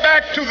I go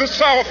back to the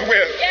South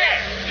with.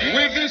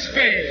 With this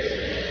faith,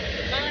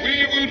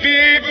 we will be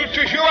able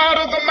to hew out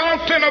of the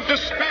mountain of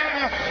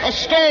despair a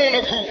stone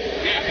of hope.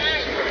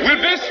 With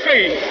this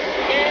faith,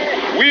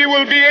 we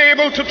will be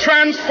able to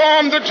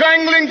transform the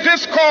jangling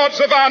discords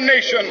of our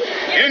nation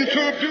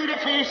into a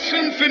beautiful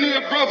symphony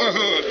of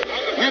brotherhood.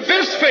 With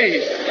this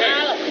faith,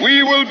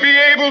 we will be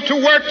able to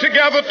work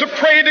together, to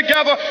pray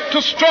together,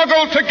 to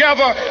struggle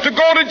together, to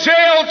go to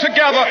jail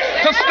together,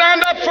 to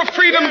stand up for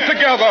freedom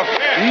together,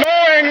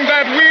 knowing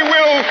that we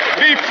will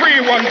be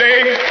free one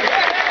day.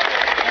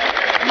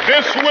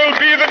 This will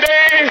be the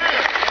day.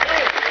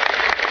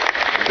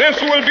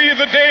 This will be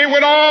the day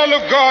when all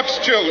of God's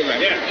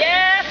children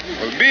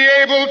will be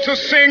able to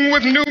sing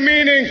with new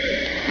meaning,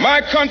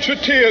 "My country,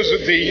 tears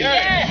of thee.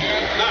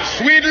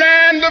 Sweet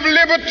land of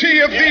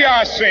liberty, of thee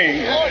I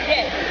sing.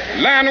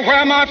 Land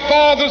where my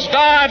fathers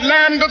died,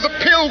 land of the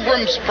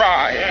pilgrim's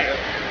pride.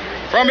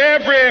 From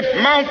every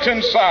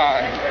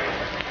mountainside,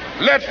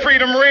 let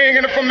freedom ring.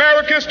 And if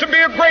America is to be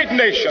a great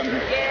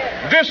nation,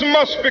 this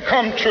must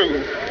become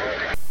true."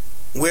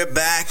 We're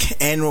back,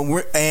 and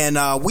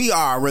we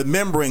are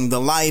remembering the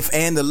life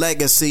and the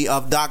legacy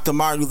of Dr.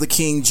 Martin Luther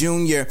King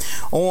Jr.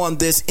 on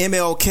this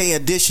MLK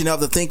edition of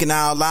the Thinking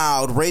Out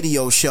Loud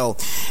radio show.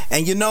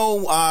 And you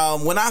know,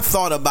 when I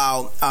thought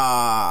about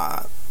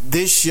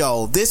this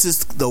show, this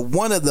is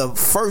one of the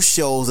first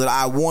shows that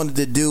I wanted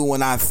to do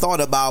when I thought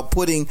about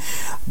putting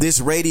this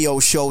radio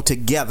show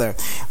together,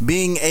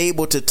 being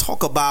able to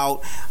talk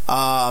about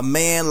a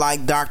man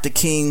like Dr.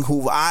 King,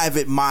 who I've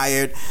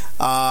admired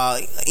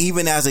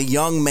even as a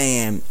young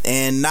man,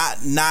 and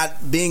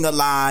not being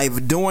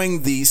alive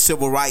during the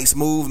civil rights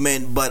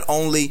movement, but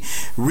only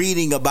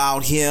reading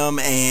about him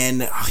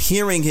and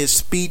hearing his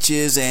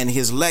speeches and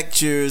his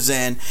lectures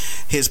and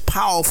his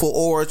powerful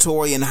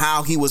oratory and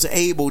how he was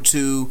able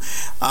to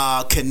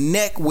to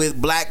connect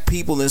with black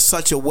people in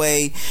such a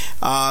way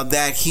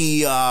that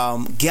he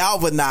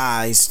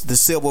galvanized the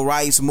civil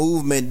rights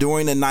movement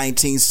during the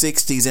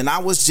 1960s. And I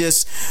was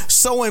just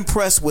so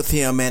impressed with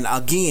him. And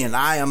again,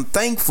 I am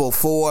thankful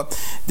for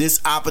this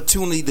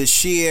opportunity to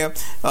share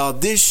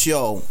this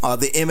show,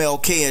 the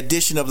MLK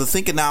edition of the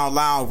Thinking Out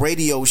Loud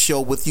radio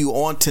show with you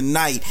on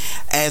tonight,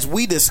 as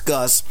we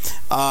discuss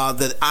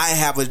that I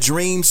Have a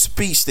Dream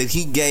speech that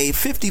he gave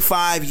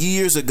 55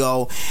 years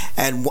ago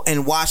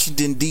in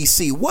Washington,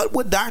 D.C. What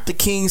would Dr.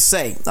 King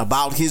say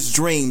about his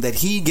dream that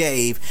he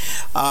gave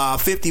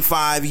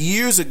 55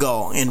 years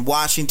ago in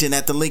Washington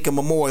at the Lincoln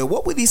Memorial?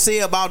 What would he say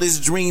about his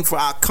dream for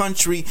our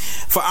country,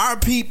 for our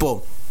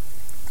people?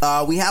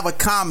 We have a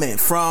comment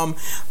from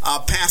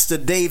Pastor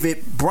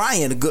David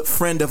Bryan, a good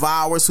friend of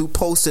ours, who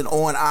posted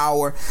on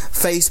our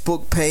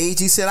Facebook page.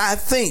 He said, I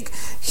think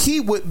he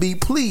would be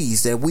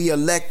pleased that we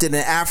elected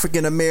an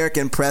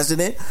African-American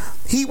president.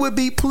 He would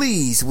be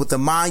pleased with the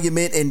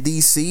monument in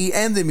D.C.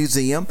 and the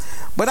museum,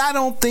 but I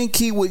don't think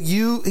he would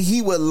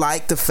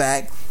like the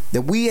fact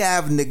that we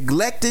have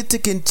neglected to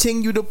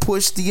continue to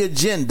push the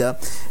agenda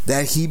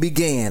that he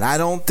began. I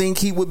don't think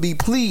he would be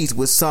pleased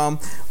with some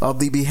of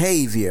the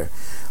behavior.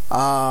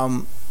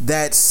 I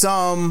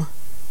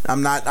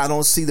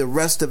don't see the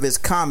rest of his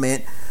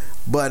comment,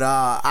 but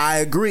I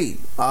agree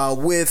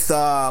with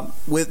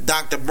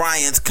Dr.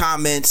 Bryan's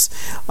comments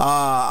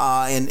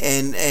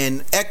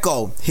and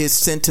echo his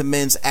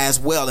sentiments as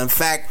well. In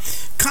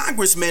fact,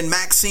 Congressman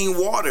Maxine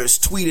Waters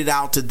tweeted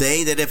out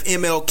today that if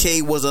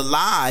MLK was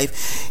alive,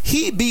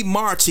 he'd be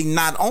marching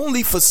not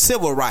only for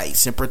civil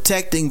rights and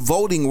protecting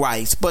voting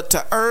rights, but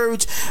to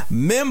urge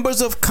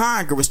members of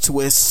Congress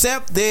to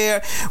accept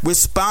their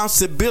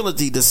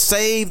responsibility to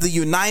save the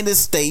United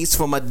States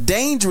from a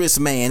dangerous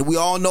man. We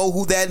all know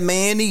who that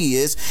man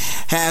is,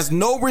 has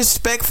no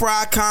respect for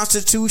our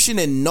Constitution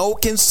and no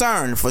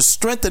concern for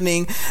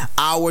strengthening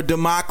our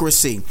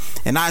democracy.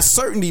 And I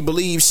certainly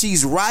believe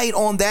she's right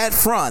on that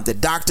front, that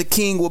Dr.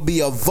 King will be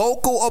a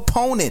vocal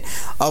opponent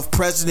of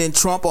President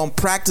Trump on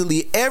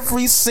practically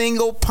every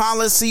single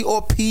policy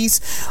or piece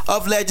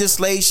of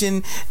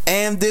legislation,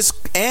 and this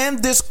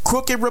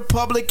crooked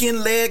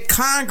Republican-led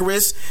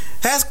Congress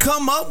has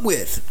come up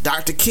with.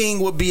 Dr. King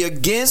would be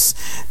against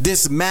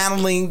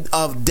dismantling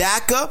of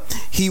DACA.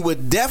 He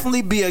would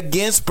definitely be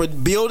against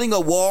building a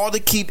wall to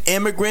keep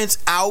immigrants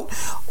out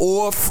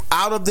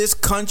of this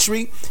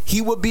country.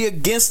 He would be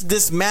against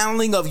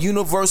dismantling of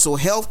universal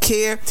health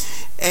care,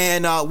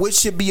 and which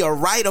should be a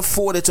right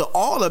afforded to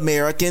all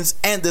Americans.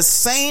 And the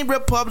same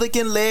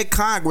Republican-led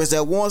Congress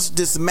that wants to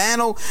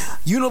dismantle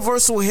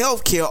universal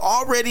health care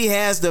already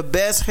has the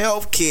best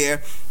health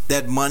care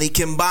that money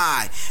can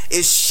buy.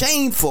 It's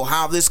shameful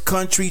how this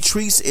country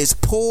treats its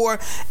poor,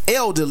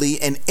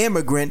 elderly, and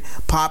immigrant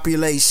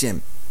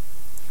population.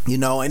 You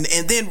know, and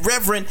then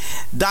Reverend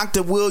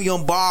Dr.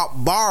 William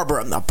Barber,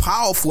 a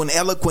powerful and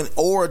eloquent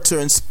orator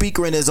and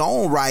speaker in his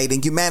own right,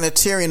 and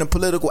humanitarian and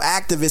political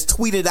activist,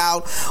 tweeted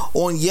out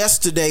on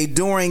yesterday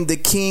during the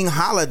King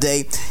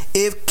holiday,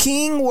 if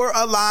King were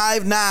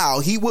alive now,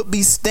 he would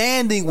be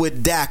standing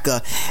with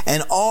DACA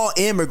and all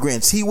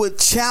immigrants. He would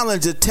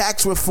challenge a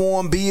tax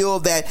reform bill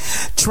that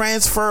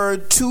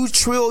transferred $2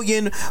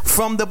 trillion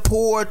from the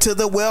poor to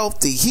the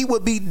wealthy. He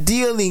would be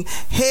dealing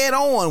head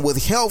on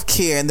with health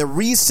care and the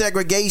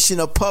resegregation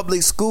of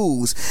public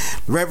schools.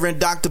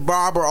 Reverend Dr.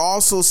 Barber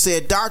also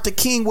said Dr.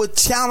 King would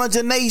challenge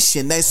a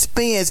nation that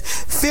spends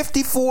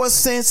 54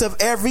 cents of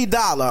every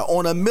dollar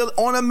on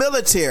a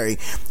military.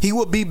 He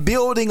would be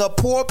building a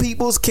poor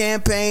people's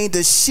campaign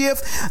to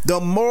shift the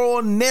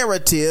moral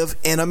narrative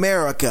in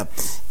America.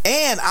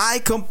 And I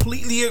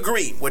completely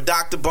agree with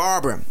Dr.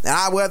 Barber.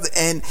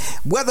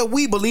 Whether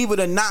we believe it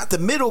or not, the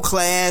middle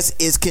class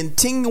is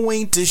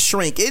continuing to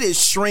shrink. It is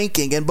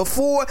shrinking. And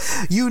before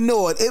you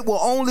know it, it will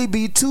only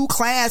be two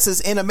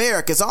classes in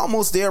America. It's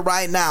almost there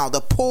right now,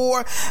 the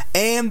poor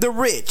and the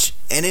rich.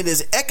 And it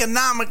is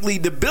economically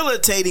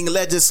debilitating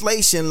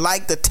legislation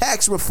like the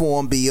tax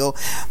reform bill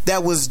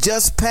that was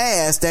just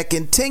passed that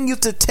continues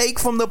to take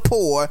from the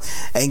poor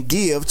and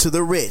give to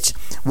the rich,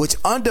 which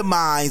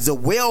undermines the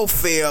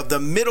welfare of the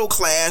middle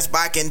class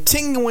by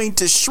continuing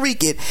to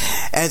shrink it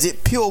as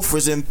it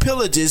pilfers and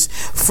pillages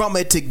from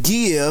it to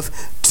give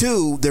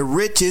to the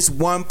richest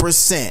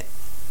 1%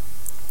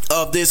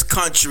 of this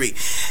country.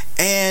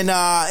 And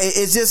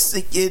it's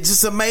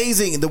just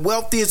amazing. The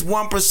wealthiest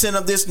 1%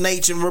 of this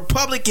nation,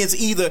 Republicans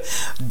either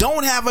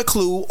don't have a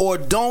clue or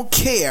don't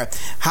care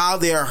how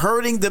they're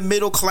hurting the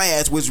middle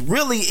class, which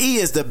really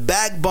is the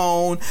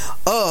backbone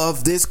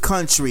of this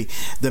country.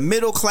 The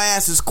middle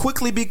class is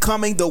quickly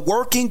becoming the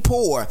working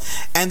poor,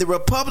 and the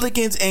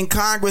Republicans in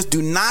Congress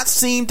do not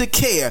seem to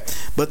care,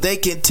 but they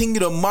continue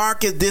to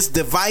market this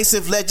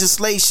divisive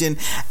legislation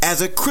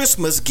as a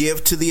Christmas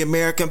gift to the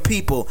American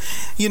people.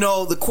 You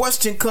know, the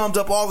question comes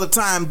up all the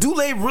time, do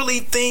they really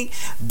think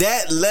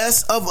that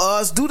less of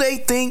us? Do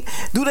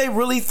they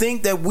really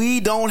think that we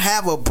don't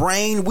have a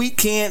brain, we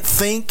can't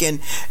think, and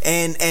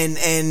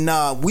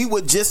we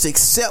would just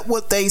accept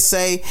what they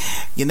say?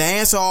 And the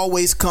answer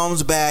always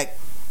comes back,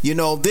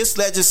 this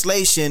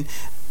legislation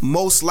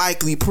most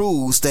likely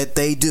proves that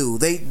they do.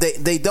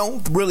 They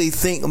don't really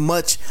think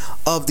much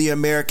of the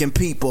American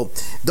people.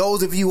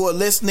 Those of you who are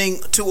listening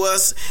to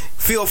us,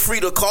 feel free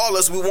to call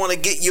us. We want to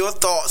get your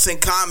thoughts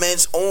and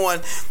comments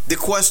on the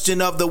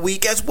question of the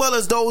week, as well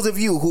as those of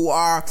you who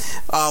are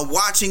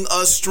watching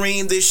us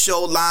stream this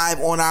show live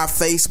on our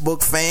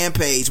Facebook fan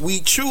page. We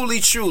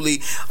truly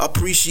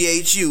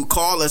appreciate you.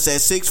 Call us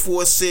at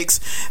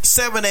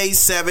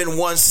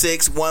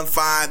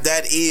 646-787-1615.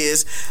 That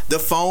is the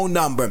phone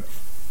number.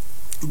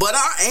 But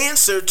our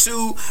answer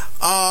to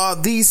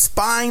these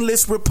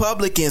spineless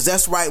Republicans,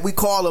 that's right, we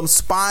call them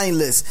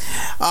spineless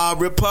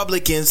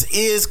Republicans,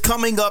 is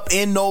coming up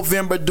in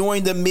November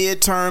during the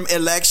midterm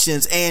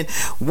elections. And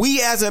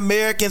we as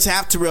Americans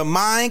have to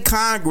remind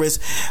Congress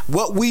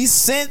what we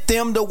sent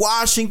them to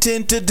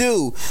Washington to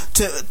do,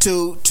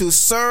 to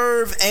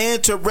serve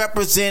and to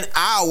represent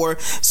our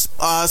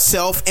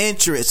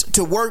self-interest,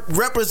 to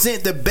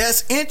represent the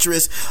best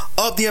interest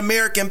of the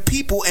American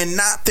people and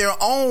not their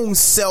own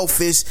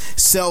selfish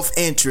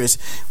self-interest.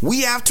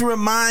 We have to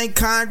remind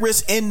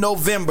Congress in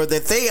November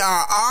that they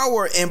are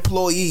our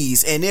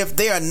employees, and if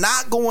they are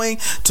not going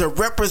to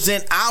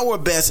represent our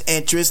best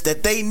interest,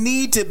 that they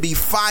need to be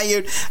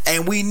fired,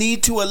 and we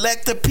need to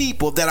elect the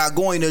people that are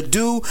going to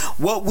do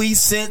what we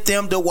sent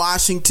them to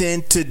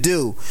Washington to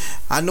do.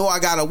 I know I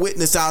got a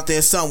witness out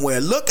there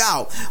somewhere. Look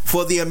out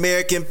for the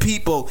American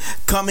people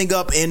coming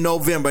up in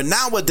November.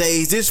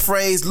 Nowadays, this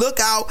phrase, look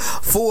out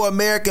for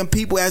American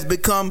people, has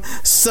become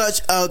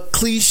such a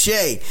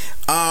cliche.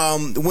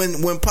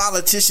 When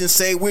politicians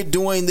say we're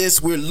doing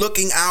this, we're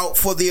looking out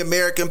for the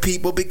American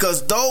people,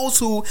 because those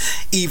who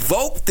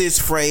evoke this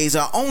phrase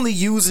are only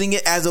using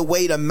it as a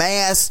way to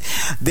mask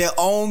their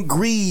own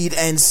greed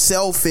and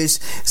selfish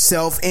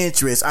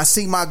self-interest. I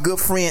see my good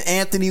friend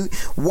Anthony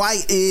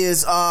White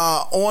is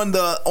on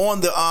the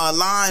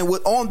line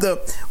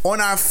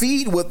on our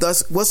feed with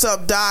us. What's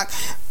up, Doc?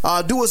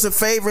 Do us a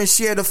favor and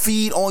share the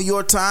feed on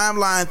your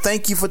timeline.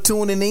 Thank you for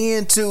tuning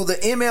in to the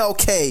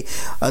MLK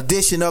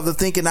edition of the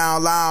Thinking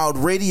Out Loud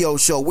radio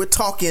show. We're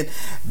talking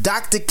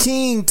Dr.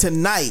 King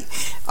tonight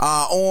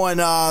on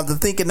the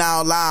Thinking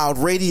Out Loud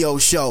radio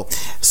show.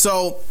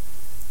 So,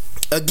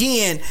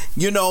 again,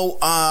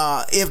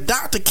 if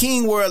Dr.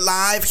 King were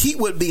alive, he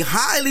would be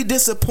highly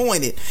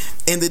disappointed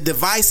in the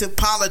divisive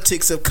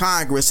politics of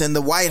Congress and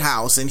the White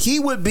House, and he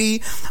would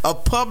be a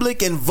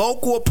public and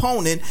vocal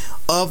opponent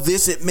of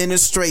this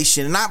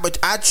administration. And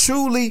I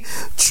truly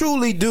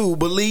do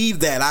believe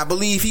that. I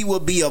believe he will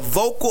be a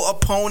vocal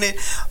opponent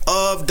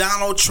of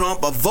Donald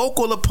Trump, a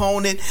vocal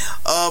opponent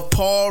of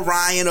Paul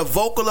Ryan, a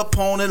vocal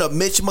opponent of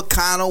Mitch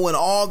McConnell, and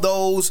all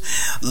those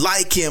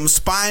like him,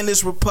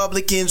 spineless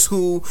Republicans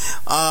who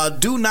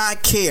do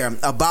not care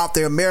about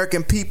the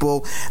American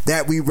people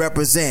that we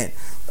represent.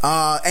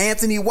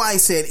 Anthony White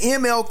said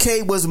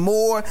MLK was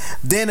more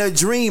than a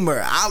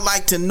dreamer. I'd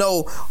like to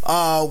know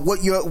what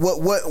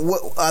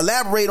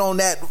elaborate on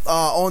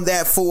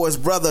that for us,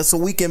 brother, so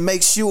we can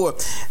make sure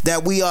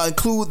that we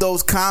include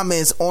those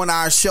comments on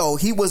our show.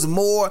 He was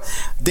more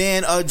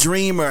than a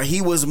dreamer.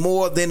 He was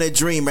more than a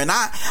dreamer, and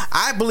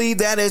I believe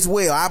that as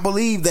well. I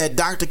believe that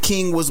Dr.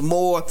 King was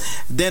more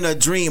than a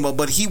dreamer,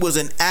 but he was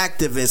an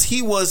activist.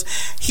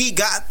 He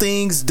got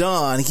things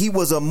done. He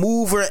was a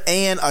mover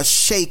and a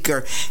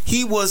shaker.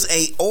 He was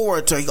a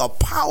orator, a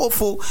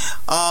powerful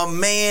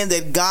man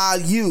that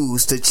God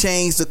used to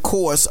change the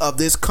course of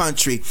this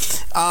country.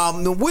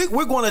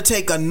 We're going to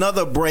take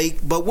another break,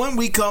 but when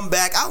we come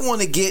back, I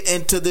want to get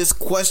into this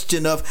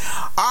question of,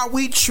 are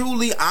we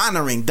truly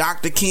honoring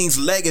Dr. King's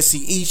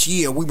legacy each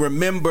year we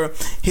remember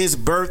his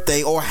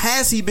birthday, or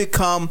has he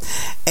become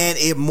an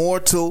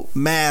immortal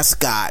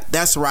mascot?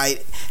 That's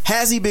right.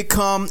 Has he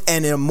become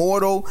an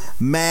immortal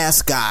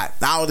mascot?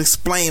 I'll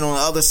explain on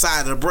the other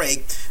side of the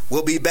break.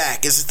 We'll be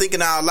back. It's the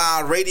Thinking Out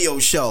Loud radio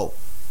show.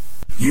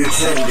 You're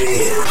tuned in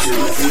to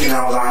the Thinking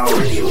Out Loud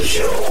radio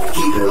show.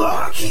 Keep it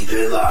locked, keep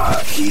it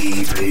locked,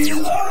 keep it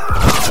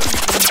locked.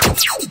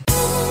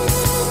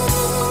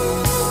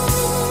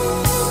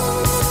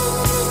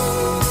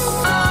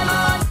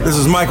 This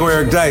is Michael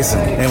Eric Dyson,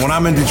 and when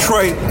I'm in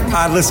Detroit,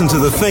 I listen to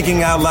the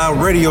Thinking Out Loud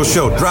radio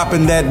show,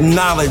 dropping that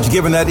knowledge,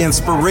 giving that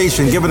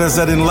inspiration, giving us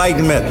that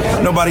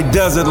enlightenment. Nobody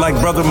does it like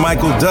Brother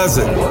Michael does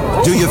it.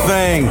 Do your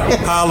thing.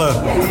 Holla.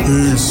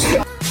 Peace.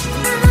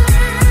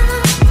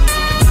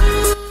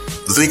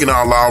 The Thinking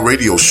Out Loud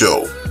radio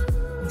show,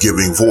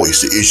 giving voice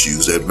to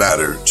issues that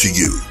matter to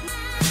you.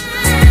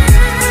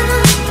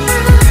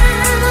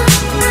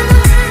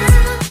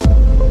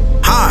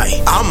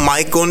 Hi, I'm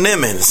Michael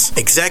Nimmons,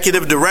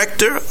 Executive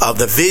Director of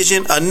the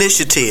Vision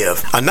Initiative,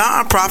 a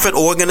nonprofit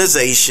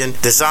organization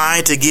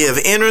designed to give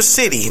inner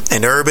city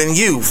and urban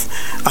youth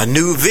a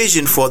new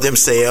vision for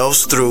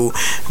themselves through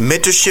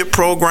mentorship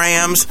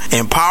programs,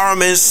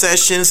 empowerment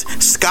sessions,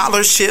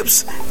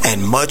 scholarships,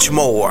 and much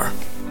more.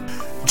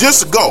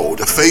 Just go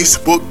to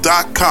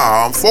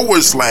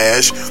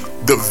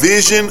facebook.com/The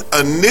Vision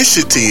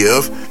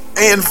Initiative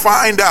and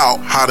find out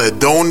how to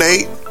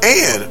donate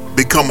and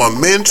become a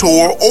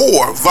mentor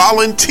or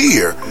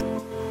volunteer.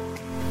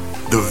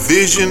 The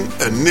Vision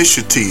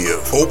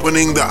Initiative,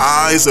 opening the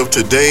eyes of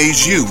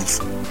today's youth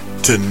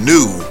to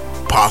new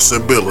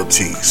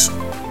possibilities.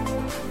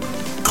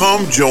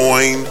 Come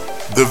join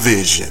the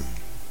Vision.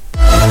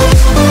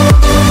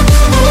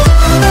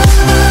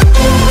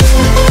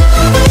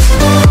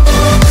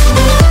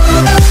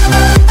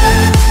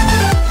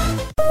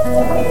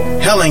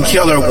 Helen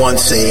Keller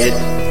once said,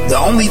 "The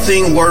only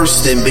thing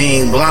worse than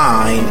being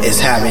blind is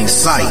having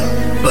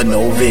sight but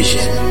no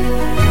vision."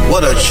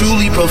 What a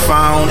truly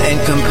profound and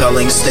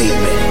compelling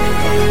statement.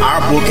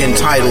 Our book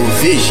entitled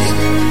Vision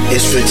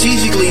is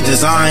strategically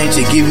designed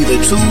to give you the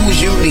tools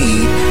you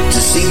need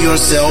to see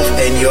yourself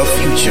and your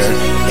future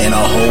in a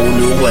whole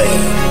new way.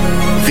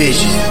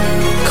 Vision,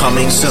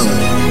 coming soon.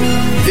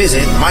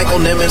 Visit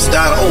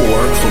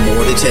michaelnimmons.org for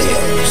more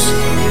details.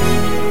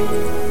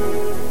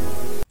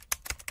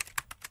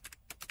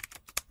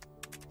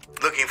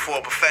 Looking for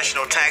a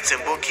professional tax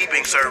and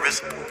bookkeeping service?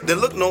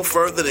 Then look no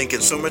further than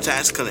Consumer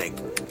Tax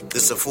Connect.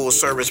 This is a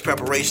full-service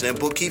preparation and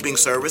bookkeeping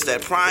service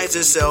that prides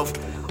itself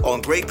on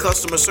great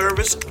customer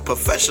service,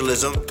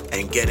 professionalism,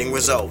 and getting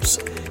results.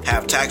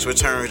 Have tax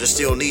returns that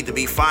still need to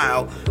be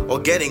filed, or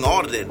getting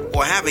audited,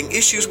 or having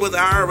issues with the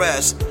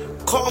IRS?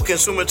 Call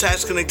Consumer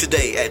Tax Connect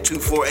today at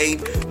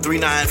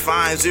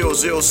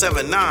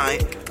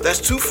 248-395-0079.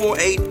 That's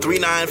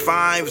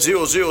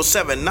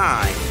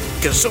 248-395-0079.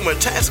 Consumer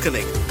Tax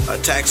Connect, a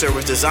tax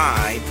service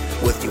designed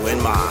with you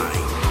in mind.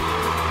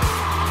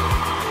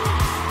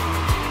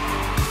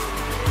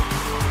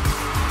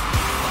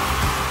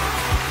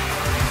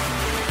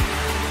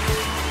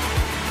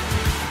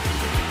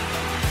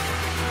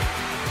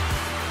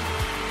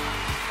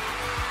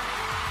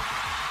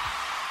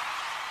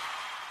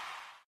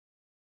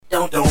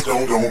 Don't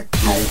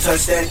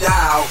touch that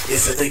dial.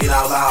 It's the Thinking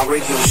Out Loud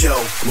radio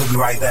show. We'll be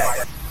right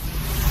back.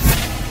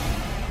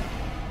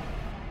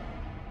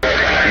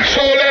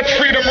 So let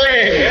freedom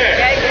ring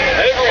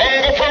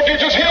from the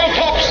prodigious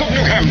hilltops of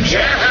New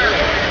Hampshire.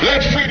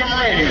 Let freedom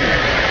ring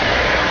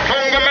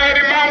from the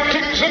mighty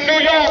mountains of New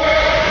York.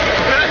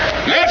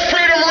 Let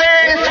freedom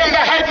ring from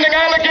the heightening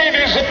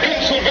Alleghenies of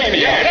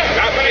Pennsylvania.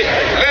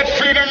 Let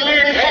freedom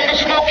ring from the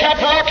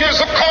snow-capped Rockies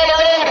of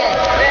Colorado.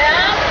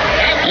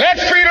 Let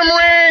freedom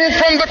ring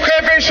from the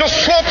curvaceous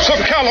slopes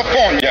of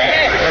California.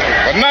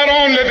 But not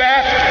only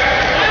that,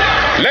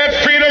 let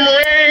freedom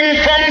ring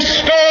from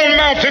Stone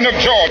Mountain of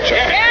Georgia.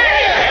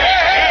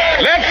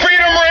 Let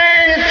freedom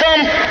ring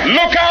from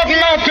Lookout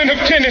Mountain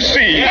of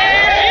Tennessee.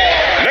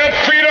 Let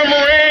freedom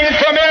ring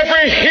from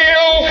every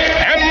hill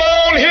and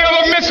molehill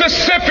of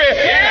Mississippi,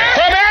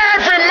 from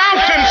every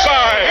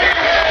mountainside.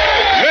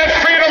 Let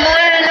freedom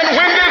ring, and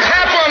when this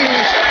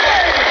happens,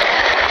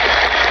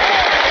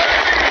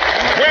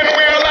 when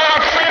we allow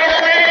freedom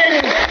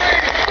ring,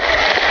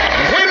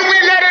 when we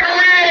let it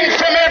ring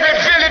from every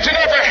village and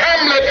every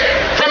hamlet,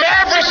 from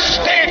every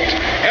state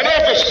and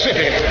every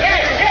city,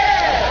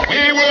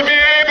 we will be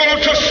able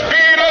to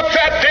speed up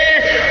that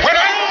day when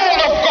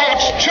all of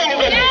God's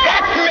children,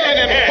 black men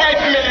and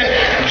white men,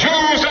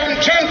 Jews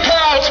and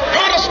Gentiles,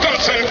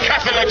 Protestants and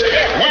Catholics,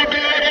 will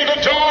be able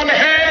to join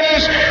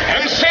hands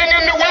and sing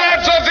in the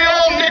words of the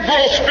old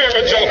Negro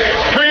spiritual,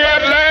 free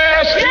at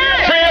last,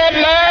 free at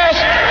last.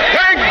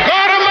 Thank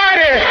God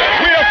Almighty,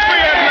 we are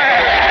free at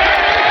last.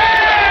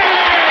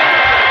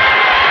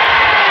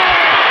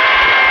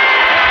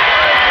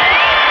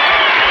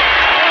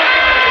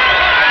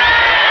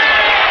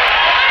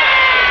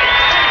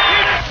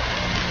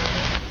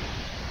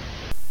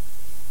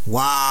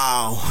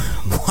 Wow.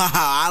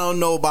 I don't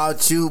know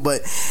about you,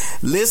 but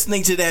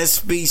listening to that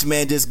speech,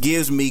 man, just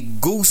gives me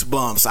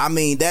goosebumps. I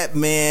mean, that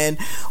man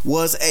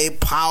was a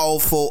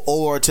powerful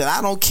orator.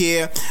 I don't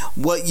care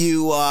what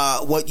you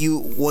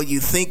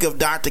think of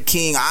Dr.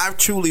 King. I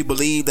truly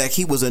believe that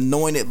he was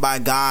anointed by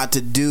God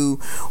to do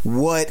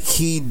what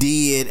he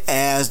did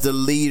as the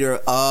leader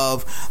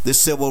of the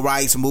civil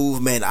rights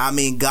movement. I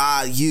mean,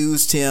 God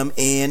used him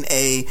in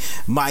a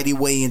mighty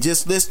way, and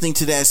just listening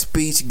to that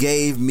speech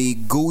gave me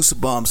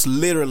goosebumps.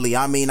 Literally,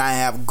 I mean, I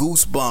have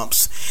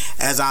goosebumps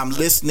as I'm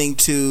listening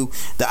to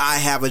the I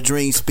Have a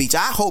Dream speech.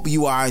 I hope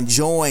you are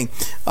enjoying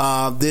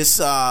this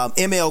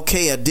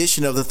MLK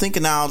edition of the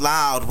Thinking Out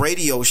Loud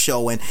radio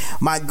show. And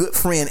my good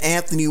friend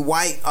Anthony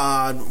White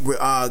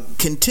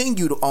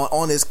continued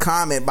on his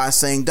comment by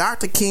saying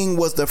Dr. King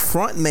was the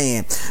front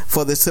man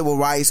for the civil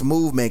rights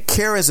movement,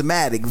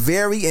 charismatic,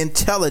 very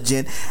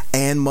intelligent,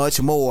 and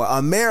much more.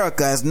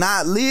 America has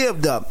not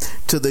lived up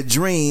to the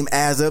dream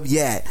as of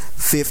yet,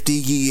 50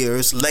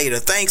 years later.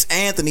 Thanks,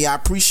 Anthony. I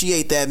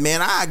appreciate that,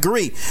 man. I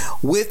agree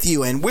with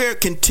you. And we're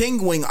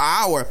continuing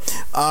our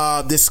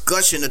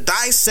discussion of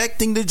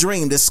dissecting the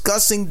dream,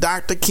 discussing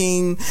Dr.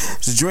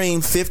 King's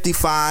dream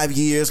 55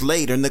 years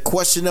later. And the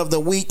question of the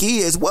week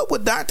is, what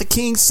would Dr.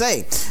 King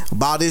say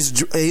about his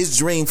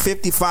dream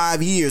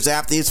 55 years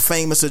after his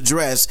famous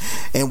address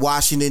in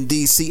Washington,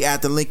 D.C.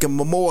 at the Lincoln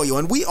Memorial?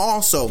 And we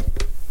also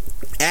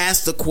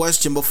asked the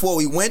question before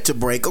we went to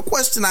break, a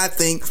question I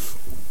think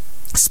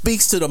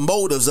speaks to the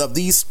motives of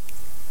these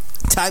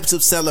types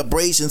of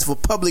celebrations for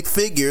public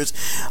figures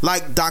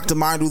like Dr.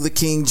 Martin Luther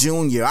King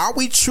Jr.? Are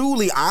we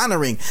truly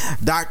honoring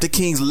Dr.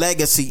 King's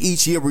legacy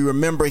each year we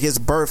remember his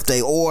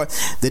birthday or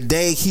the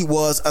day he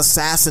was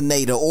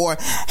assassinated? Or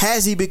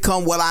has he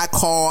become what I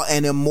call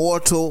an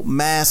immortal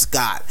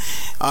mascot?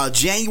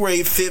 January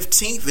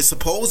 15th is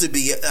supposed to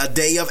be a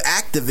day of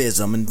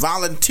activism and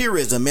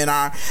volunteerism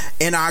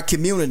in our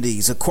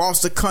communities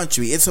across the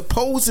country. It's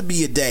supposed to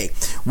be a day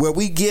where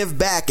we give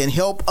back and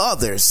help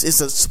others. It's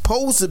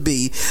supposed to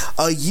be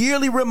a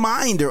yearly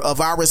reminder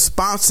of our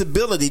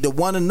responsibility to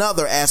one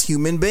another as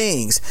human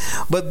beings.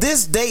 But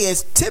this day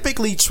is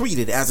typically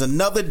treated as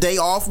another day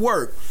off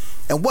work.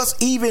 And what's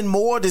even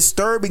more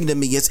disturbing to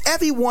me is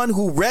everyone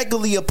who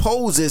regularly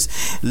opposes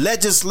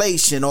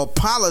legislation or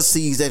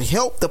policies that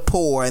help the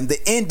poor and the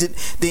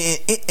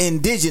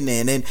indigent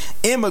and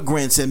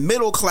immigrants and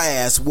middle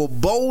class will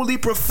boldly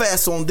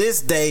profess on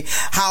this day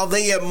how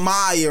they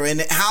admire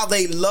and how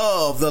they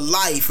love the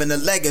life and the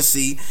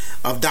legacy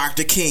of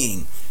Dr.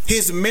 King.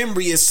 His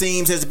memory, it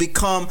seems, has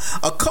become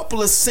a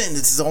couple of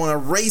sentences on a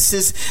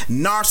racist,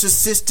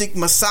 narcissistic,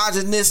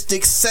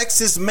 misogynistic,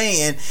 sexist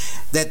man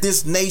that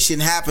this nation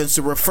happens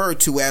to refer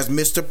to as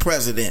Mr.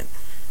 President,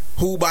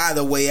 who, by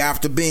the way,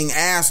 after being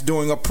asked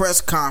during a press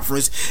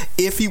conference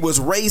if he was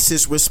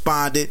racist,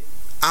 responded,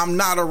 "I'm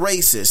not a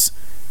racist."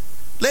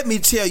 Let me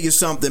tell you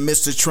something,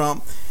 Mr.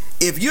 Trump.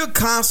 If you're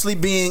constantly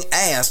being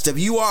asked if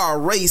you are a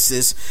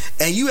racist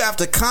and you have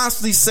to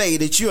constantly say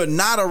that you're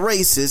not a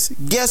racist,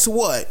 guess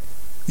what?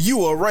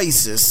 You are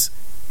racist.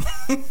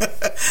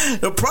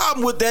 The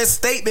problem with that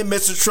statement,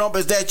 Mr. Trump,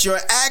 is that your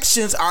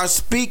actions are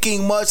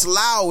speaking much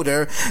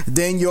louder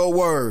than your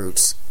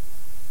words.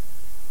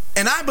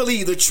 And I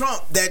believe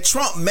that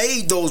Trump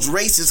made those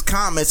racist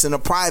comments in a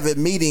private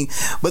meeting,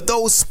 but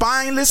those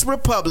spineless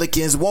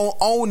Republicans won't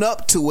own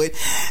up to it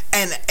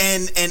and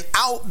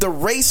out the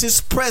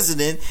racist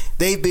president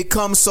they've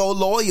become so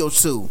loyal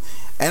to.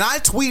 And I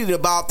tweeted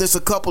about this a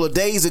couple of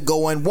days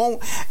ago and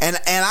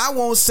I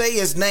won't say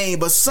his name,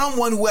 but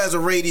someone who has a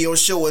radio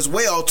show as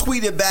well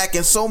tweeted back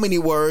in so many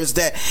words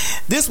that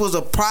this was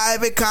a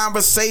private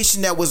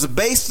conversation that was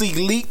basically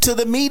leaked to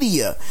the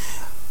media.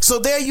 So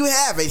there you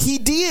have it. He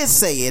did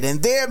say it.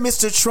 And there,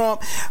 Mr.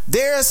 Trump,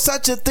 there is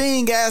such a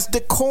thing as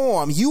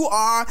decorum. You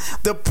are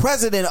the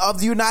president of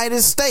the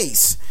United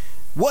States.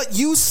 What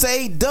you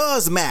say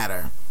does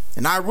matter.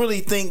 And I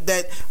really think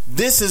that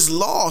this is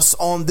lost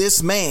on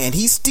this man.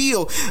 He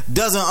still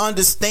doesn't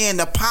understand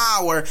the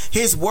power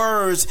his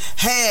words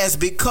has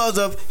because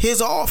of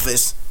his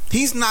office.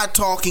 He's not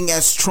talking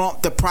as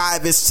Trump, the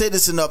private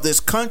citizen of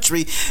this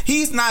country.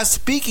 He's not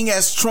speaking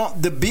as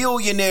Trump, the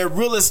billionaire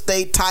real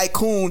estate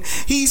tycoon.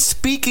 He's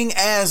speaking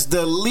as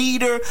the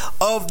leader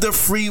of the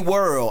free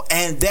world.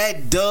 And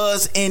that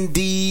does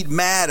indeed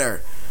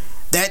matter.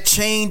 That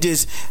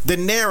changes the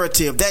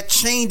narrative. That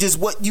changes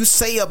what you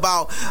say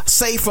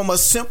from a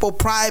simple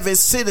private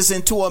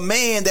citizen to a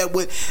man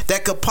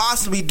that could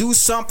possibly do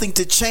something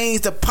to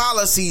change the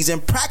policies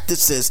and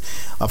practices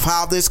of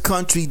how this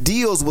country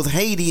deals with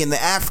Haiti and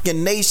the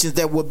African nations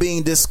that were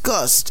being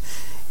discussed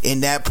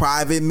in that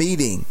private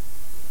meeting.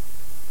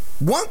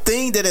 One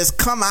thing that has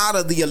come out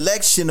of the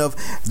election of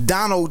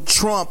Donald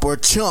Trump or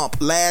Chump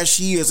last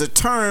year is a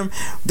term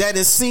that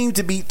has seemed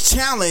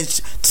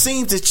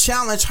to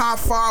challenge how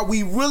far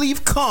we really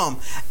have come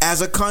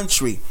as a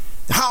country,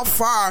 how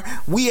far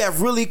we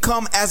have really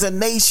come as a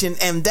nation,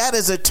 and that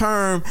is a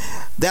term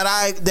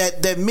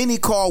that many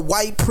call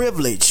white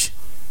privilege.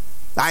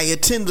 I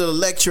attended a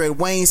lecture at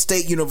Wayne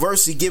State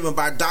University given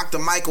by Dr.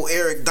 Michael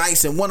Eric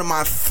Dyson, one of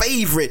my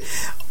favorite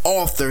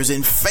authors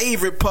and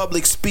favorite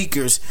public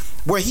speakers,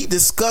 where he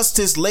discussed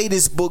his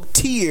latest book,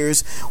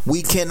 Tears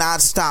We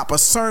Cannot Stop, a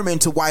sermon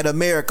to white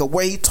America,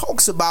 where he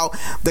talks about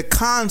the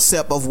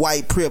concept of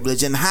white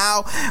privilege and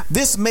how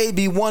this may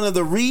be one of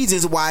the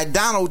reasons why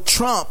Donald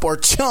Trump or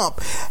Chump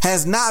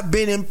has not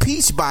been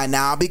impeached by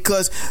now,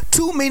 because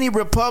too many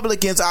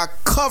Republicans are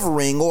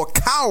covering or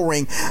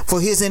cowering for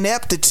his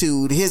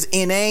ineptitude, his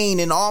inane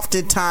and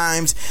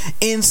oftentimes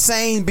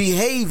insane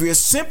behavior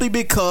simply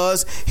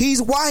because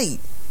he's white.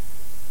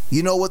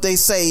 You know what they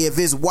say, if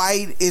it's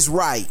white, it's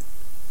right.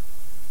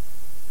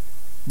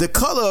 The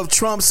color of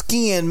Trump's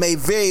skin may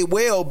very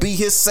well be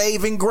his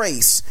saving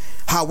grace.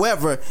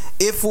 However,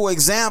 if, for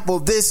example,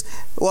 this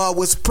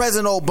was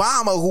President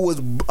Obama, who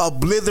was a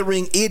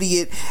blithering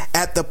idiot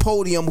at the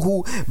podium,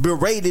 who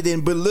berated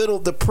and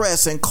belittled the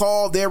press and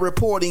called their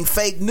reporting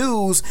fake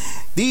news,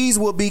 these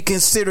will be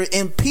considered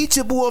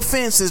impeachable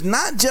offenses,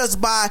 not just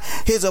by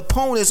his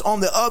opponents on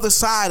the other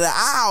side of the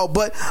aisle,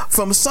 but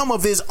from some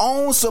of his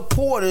own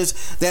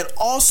supporters that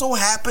also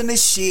happen to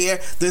share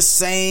the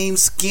same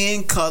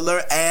skin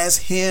color as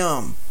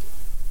him.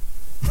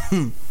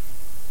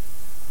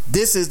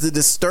 This is the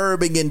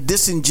disturbing and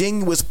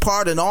disingenuous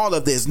part in all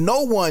of this.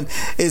 No one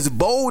is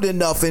bold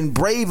enough and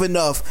brave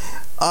enough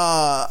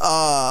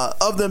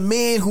of the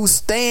men who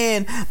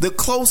stand the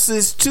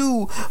closest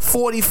to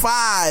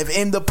 45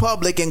 in the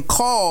public and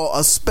call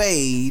a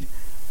spade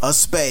a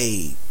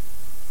spade.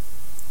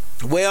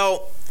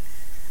 Well,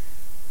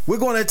 We're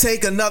going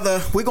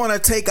to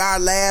take our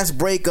last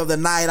break of the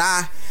night.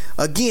 I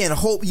again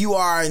hope you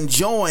are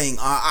enjoying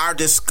our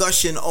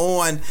discussion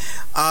on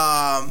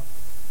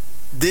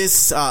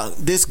this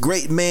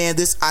great man,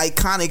 this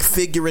iconic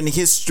figure in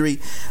history,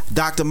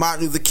 Dr.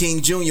 Martin Luther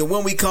King Jr.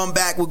 When we come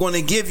back, we're going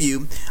to give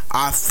you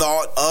our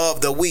thought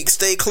of the week.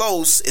 Stay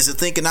close. It's a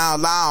Thinking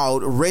Out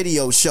Loud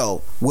radio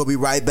show. We'll be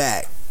right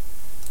back.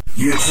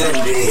 You're tuned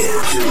in to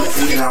the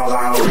Thinking Out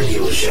Loud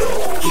radio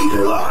show. Keep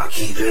it locked,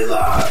 keep it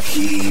locked,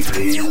 keep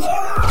it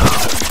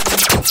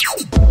locked.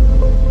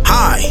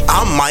 Hi,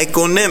 I'm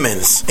Michael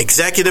Nimmons,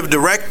 Executive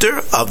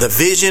Director of the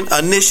Vision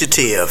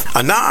Initiative,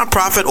 a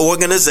nonprofit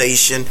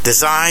organization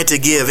designed to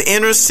give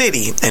inner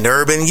city and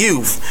urban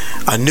youth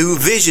a new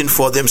vision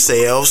for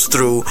themselves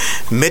through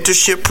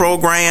mentorship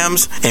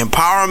programs,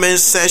 empowerment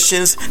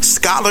sessions,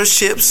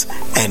 scholarships,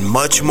 and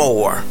much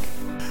more.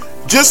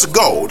 Just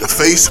go to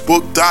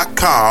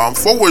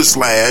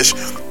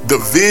facebook.com/The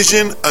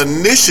Vision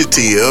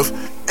Initiative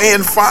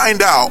and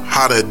find out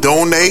how to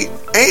donate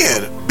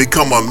and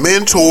become a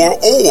mentor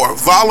or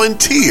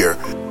volunteer.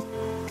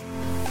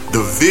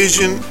 The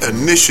Vision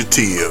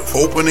Initiative,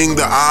 opening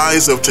the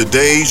eyes of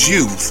today's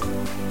youth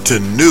to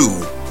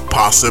new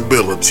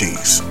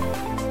possibilities.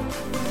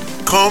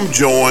 Come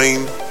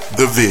join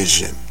the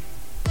Vision.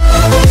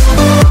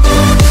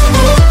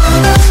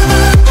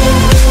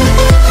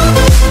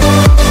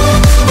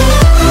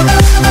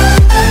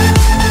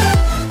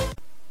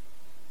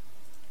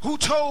 Who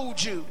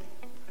told you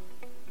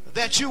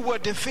that you were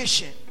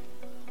deficient?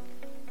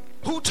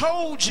 Who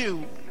told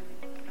you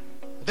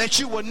that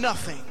you were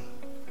nothing?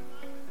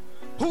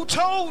 Who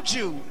told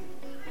you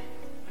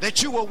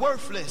that you were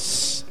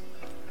worthless?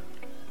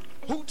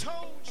 Who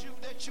told you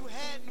that you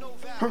had no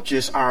value?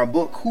 Purchase our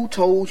book, Who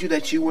Told You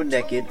That You Were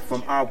Naked,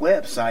 from our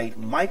website,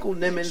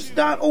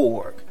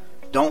 michaelnimmons.org.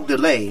 Don't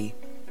delay,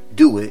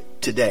 do it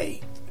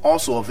today.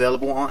 Also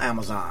available on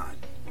Amazon.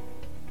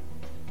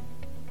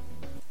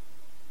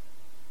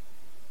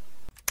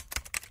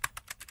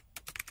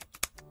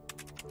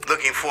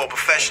 Looking for a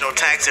professional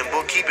tax and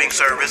bookkeeping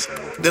service?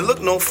 Then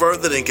look no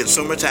further than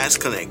Consumer Tax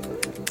Connect.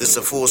 This is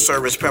a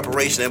full-service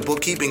preparation and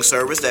bookkeeping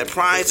service that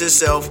prides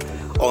itself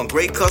on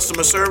great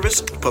customer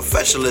service,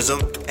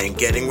 professionalism, and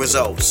getting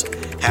results.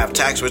 Have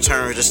tax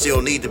returns that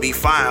still need to be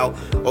filed,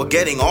 or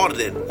getting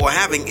audited, or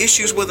having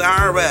issues with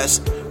IRS?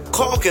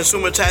 Call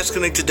Consumer Tax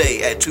Connect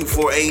today at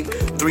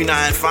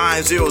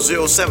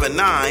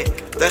 248-395-0079.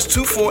 That's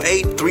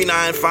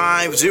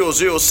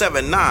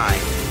 248-395-0079.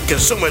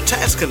 Consumer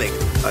Tax Connect,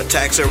 a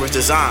tax service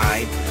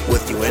designed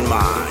with you in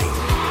mind.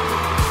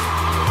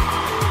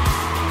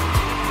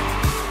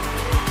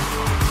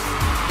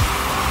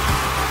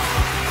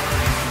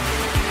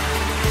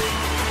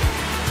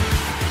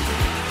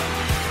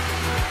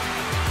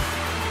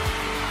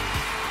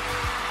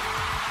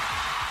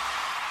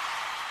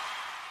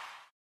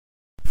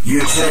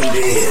 You're tuned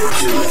in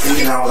to the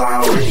Thinking Out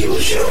Loud radio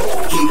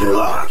show. Keep it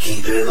locked,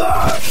 keep it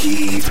locked,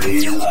 keep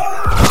it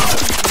locked.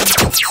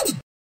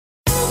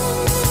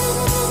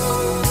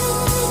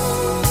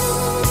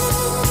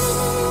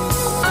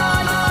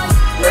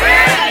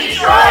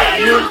 Detroit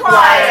Youth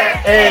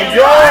Choir, and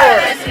you're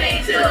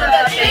listening to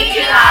the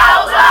Thinking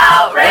Out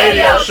Loud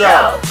radio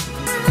show.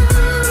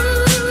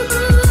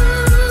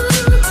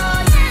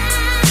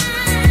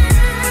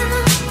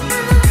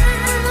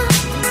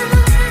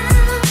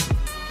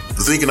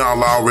 The Thinking Out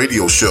Loud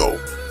radio show,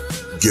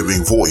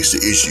 giving voice to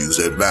issues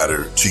that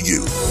matter to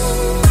you.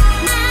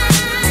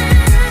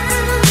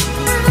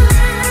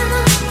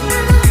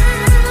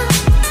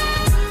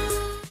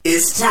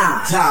 It's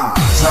time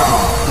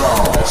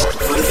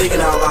for the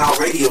Thinking Out Loud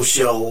radio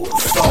show,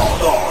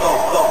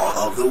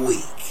 thought of the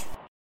week.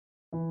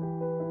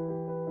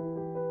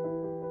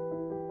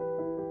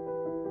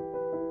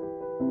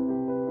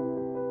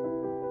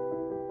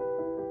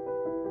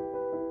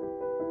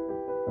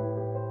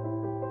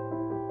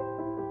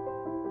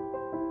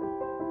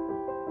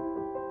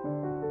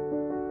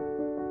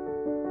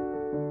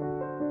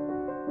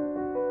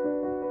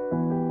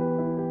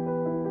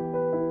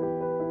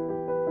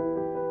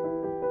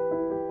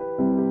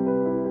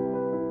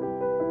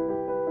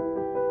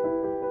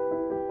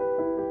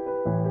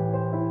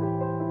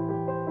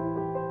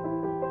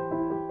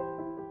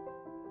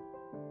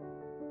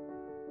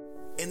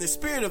 In the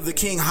spirit of the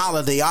King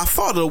holiday, our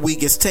thought of the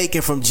week is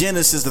taken from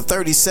Genesis, the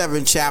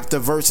 37th chapter,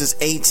 verses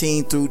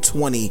 18 through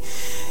 20.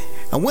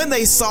 And when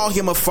they saw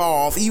him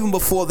afar off, even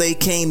before they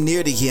came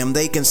near to him,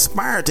 they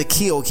conspired to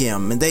kill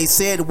him. And they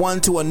said one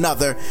to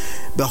another,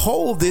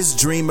 Behold, this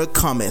dreamer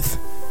cometh.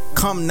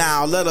 Come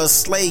now, let us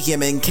slay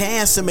him and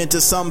cast him into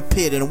some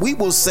pit, and we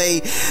will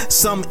say,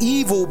 Some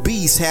evil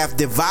beast hath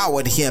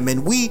devoured him,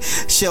 and we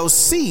shall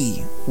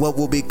see what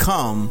will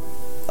become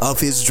of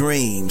his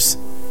dreams.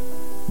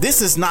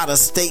 This is not a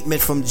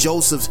statement from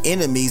Joseph's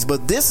enemies,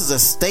 but this is a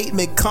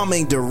statement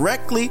coming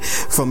directly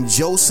from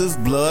Joseph's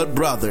blood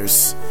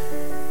brothers.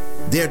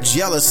 Their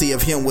jealousy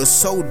of him was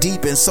so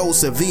deep and so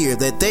severe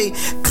that they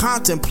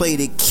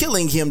contemplated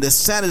killing him to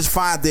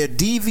satisfy their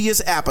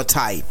devious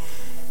appetite.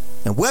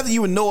 And whether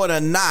you know it or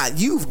not,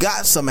 you've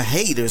got some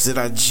haters that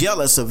are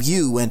jealous of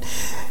you and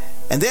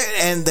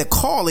the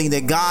calling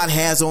that God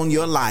has on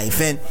your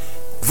life. And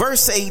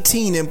verse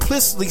 18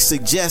 implicitly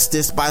suggests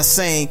this by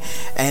saying,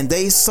 and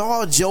they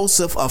saw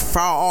Joseph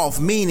afar off,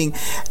 meaning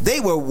they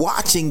were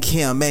watching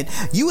him. And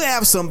you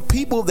have some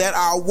people that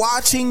are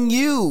watching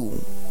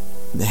you,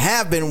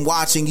 have been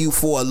watching you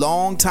for a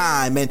long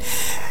time, and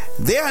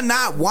they're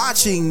not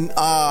watching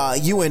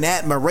you in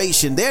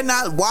admiration. They're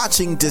not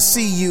watching to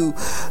see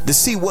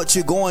what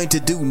you're going to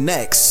do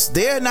next.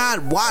 They're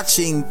not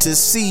watching to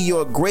see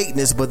your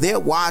greatness, but they're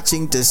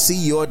watching to see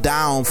your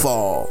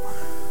downfall.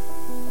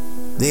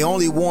 They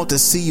only want to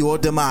see your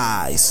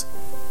demise.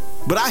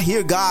 But I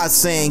hear God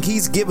saying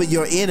he's giving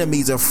your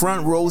enemies a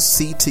front row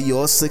seat to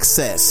your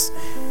success.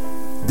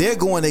 They're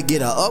going to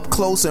get an up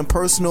close and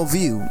personal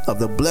view of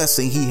the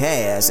blessing he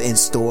has in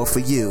store for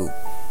you.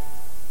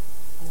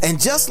 And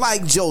just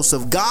like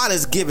Joseph, God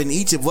has given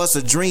each of us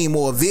a dream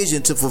or a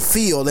vision to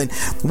fulfill, and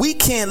we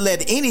can't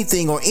let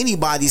anything or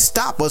anybody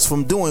stop us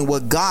from doing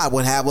what God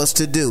would have us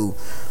to do.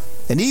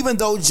 And even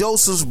though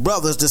Joseph's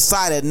brothers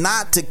decided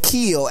not to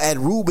kill at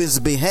Reuben's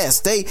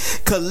behest, they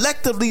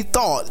collectively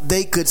thought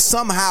they could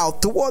somehow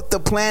thwart the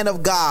plan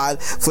of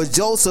God for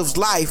Joseph's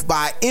life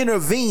by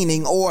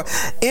intervening or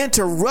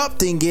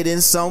interrupting it in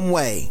some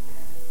way.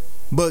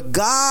 But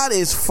God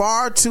is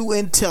far too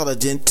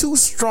intelligent, too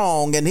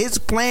strong, and his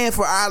plan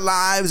for our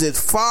lives is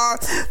far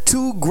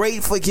too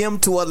great for him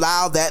to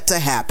allow that to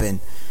happen.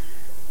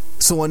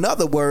 So in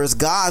other words,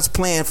 God's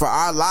plan for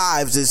our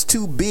lives is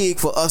too big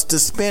for us to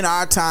spend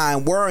our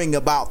time worrying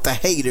about the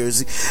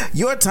haters.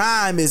 Your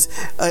time is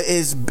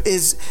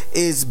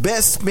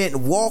best spent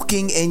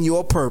walking in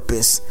your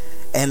purpose,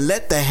 and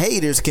let the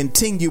haters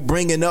continue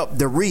bringing up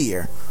the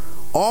rear.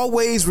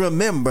 Always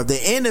remember, the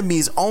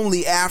enemy's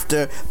only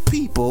after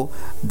people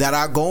that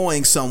are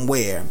going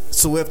somewhere.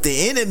 So if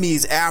the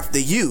enemy's after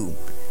you,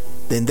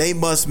 then that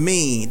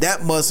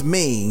must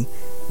mean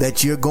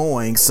that you're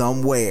going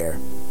somewhere.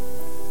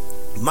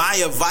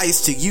 My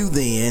advice to you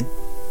then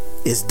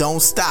is don't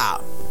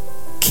stop.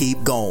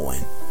 Keep going.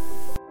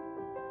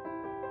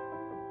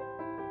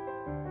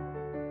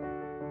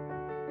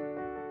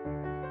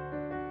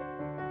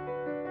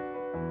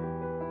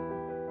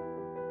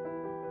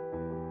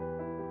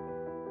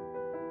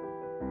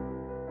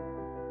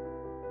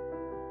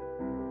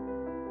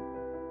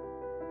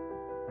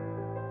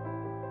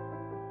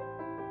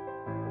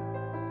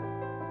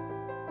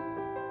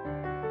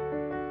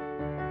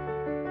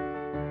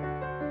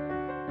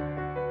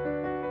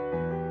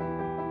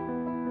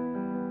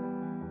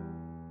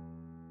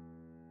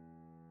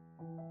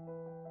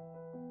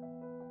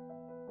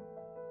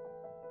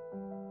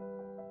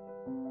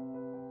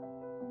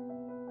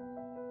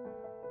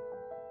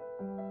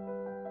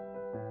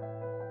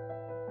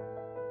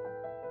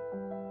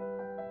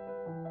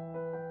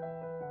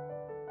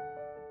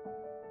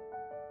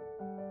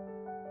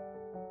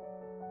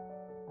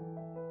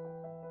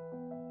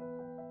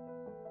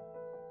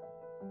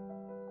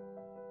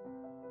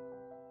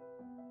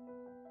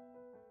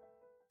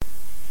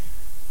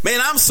 Man,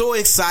 I'm so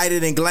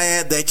excited and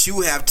glad that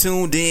you have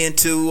tuned in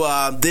to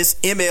this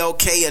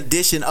MLK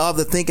edition of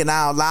the Thinking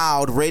Out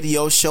Loud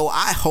radio show.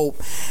 I hope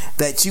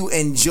that you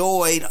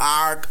enjoyed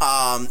our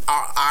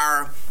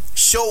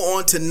show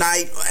on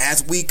tonight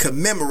as we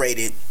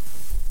commemorated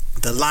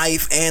the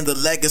life and the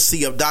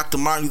legacy of Dr.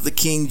 Martin Luther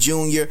King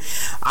Jr.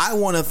 I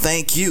want to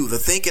thank you, the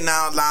Thinking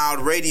Out Loud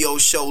radio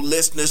show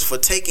listeners, for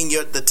taking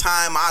the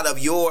time out of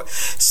your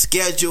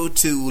schedule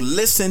to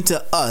listen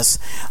to us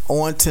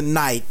on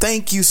tonight.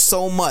 Thank you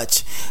so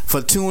much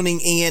for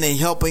tuning in and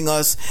helping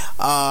us.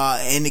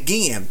 And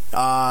again,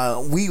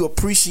 we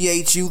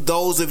appreciate you,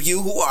 those of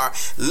you who are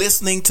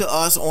listening to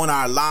us on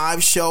our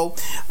live show,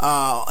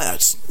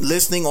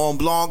 listening on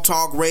Blog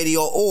Talk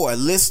Radio, or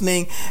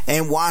listening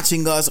and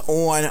watching us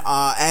on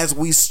as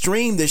we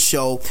stream the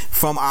show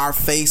from our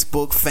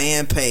Facebook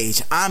fan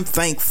page. I'm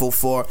thankful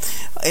for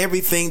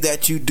everything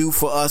that you do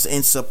for us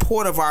in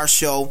support of our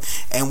show,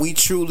 and we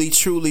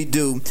truly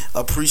do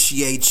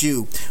appreciate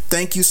you.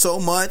 Thank you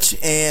so much,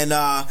 and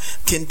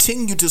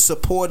continue to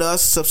support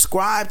us.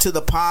 Subscribe to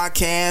the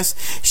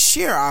podcast,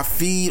 share our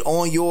feed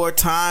on your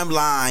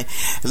timeline,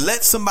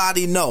 let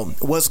somebody know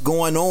what's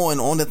going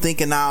on the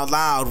Thinking Out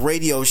Loud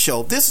radio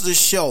show. This is a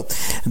show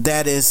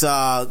that is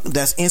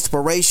that's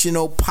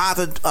inspirational,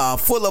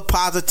 full of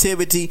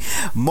positivity,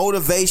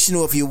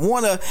 motivational. If you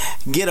want to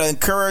get an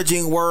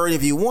encouraging word,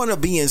 if you want to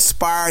be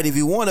inspired, if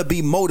you want to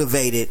be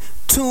motivated,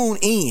 tune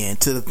in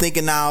to the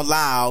Thinking Out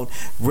Loud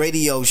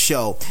radio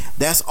show.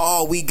 That's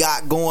all we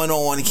got going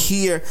on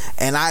here,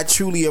 and I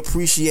truly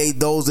appreciate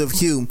those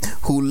of you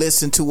who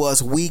listen to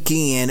us week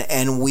in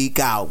and week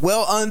out.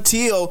 Well,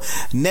 until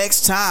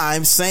next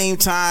time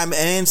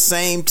and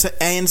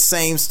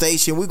same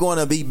station, we're going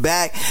to be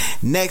back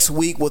next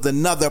week with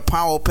another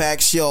Power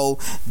Pack show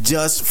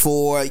just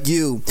for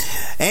you.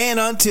 And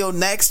until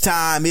next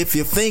time, if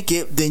you think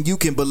it, then you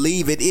can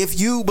believe it. If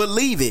you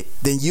believe it,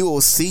 then you will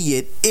see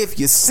it. If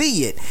you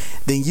see it,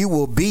 then you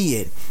will be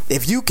it.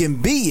 If you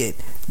can be it,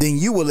 then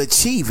you will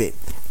achieve it.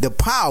 The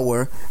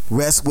power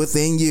rests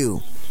within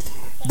you.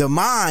 The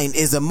mind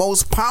is the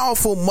most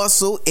powerful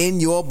muscle in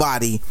your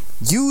body.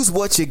 Use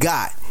what you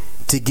got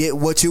to get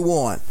what you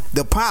want.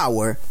 The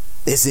power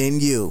is in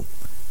you.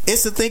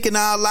 It's the Thinking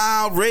Out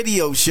Loud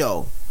radio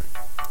show.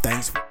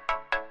 Thanks.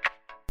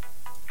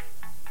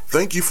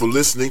 Thank you for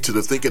listening to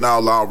the Thinking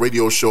Out Loud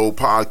radio show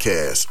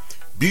podcast.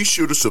 Be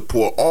sure to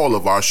support all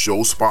of our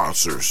show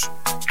sponsors.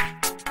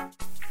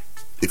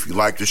 If you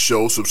like the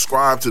show,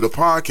 subscribe to the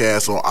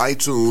podcast on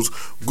iTunes,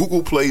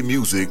 Google Play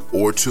Music,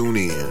 or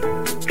TuneIn.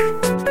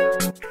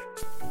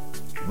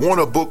 Want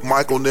to book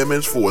Michael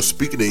Nimmons for a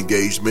speaking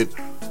engagement,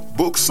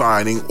 book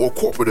signing, or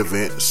corporate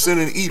event? Send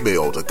an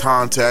email to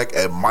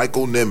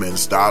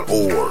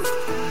contact@michaelnimmons.org.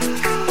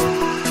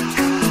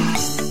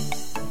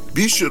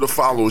 Be sure to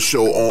follow the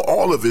show on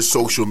all of his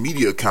social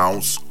media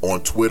accounts,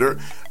 on Twitter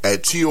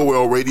at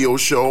TOL Radio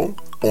Show,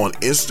 on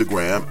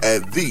Instagram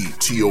at the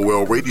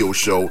TOL Radio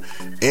Show,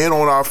 and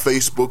on our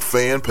Facebook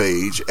fan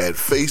page at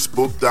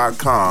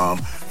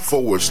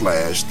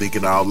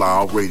facebook.com/Thinking Out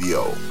Loud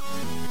Radio.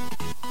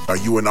 Are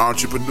you an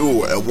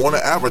entrepreneur and want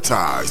to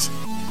advertise?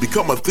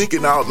 Become a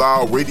Thinking Out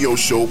Loud Radio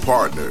Show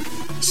partner.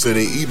 Send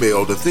an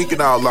email to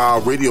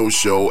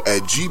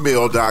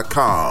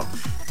thinkingoutloudradioshow@gmail.com.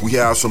 We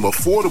have some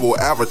affordable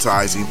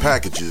advertising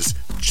packages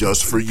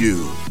just for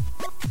you.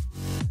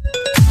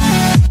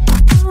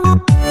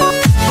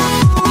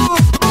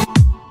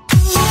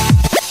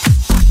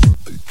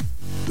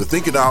 The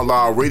Thinking Out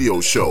Loud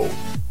Radio Show,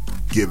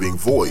 giving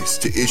voice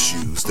to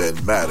issues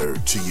that matter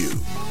to you.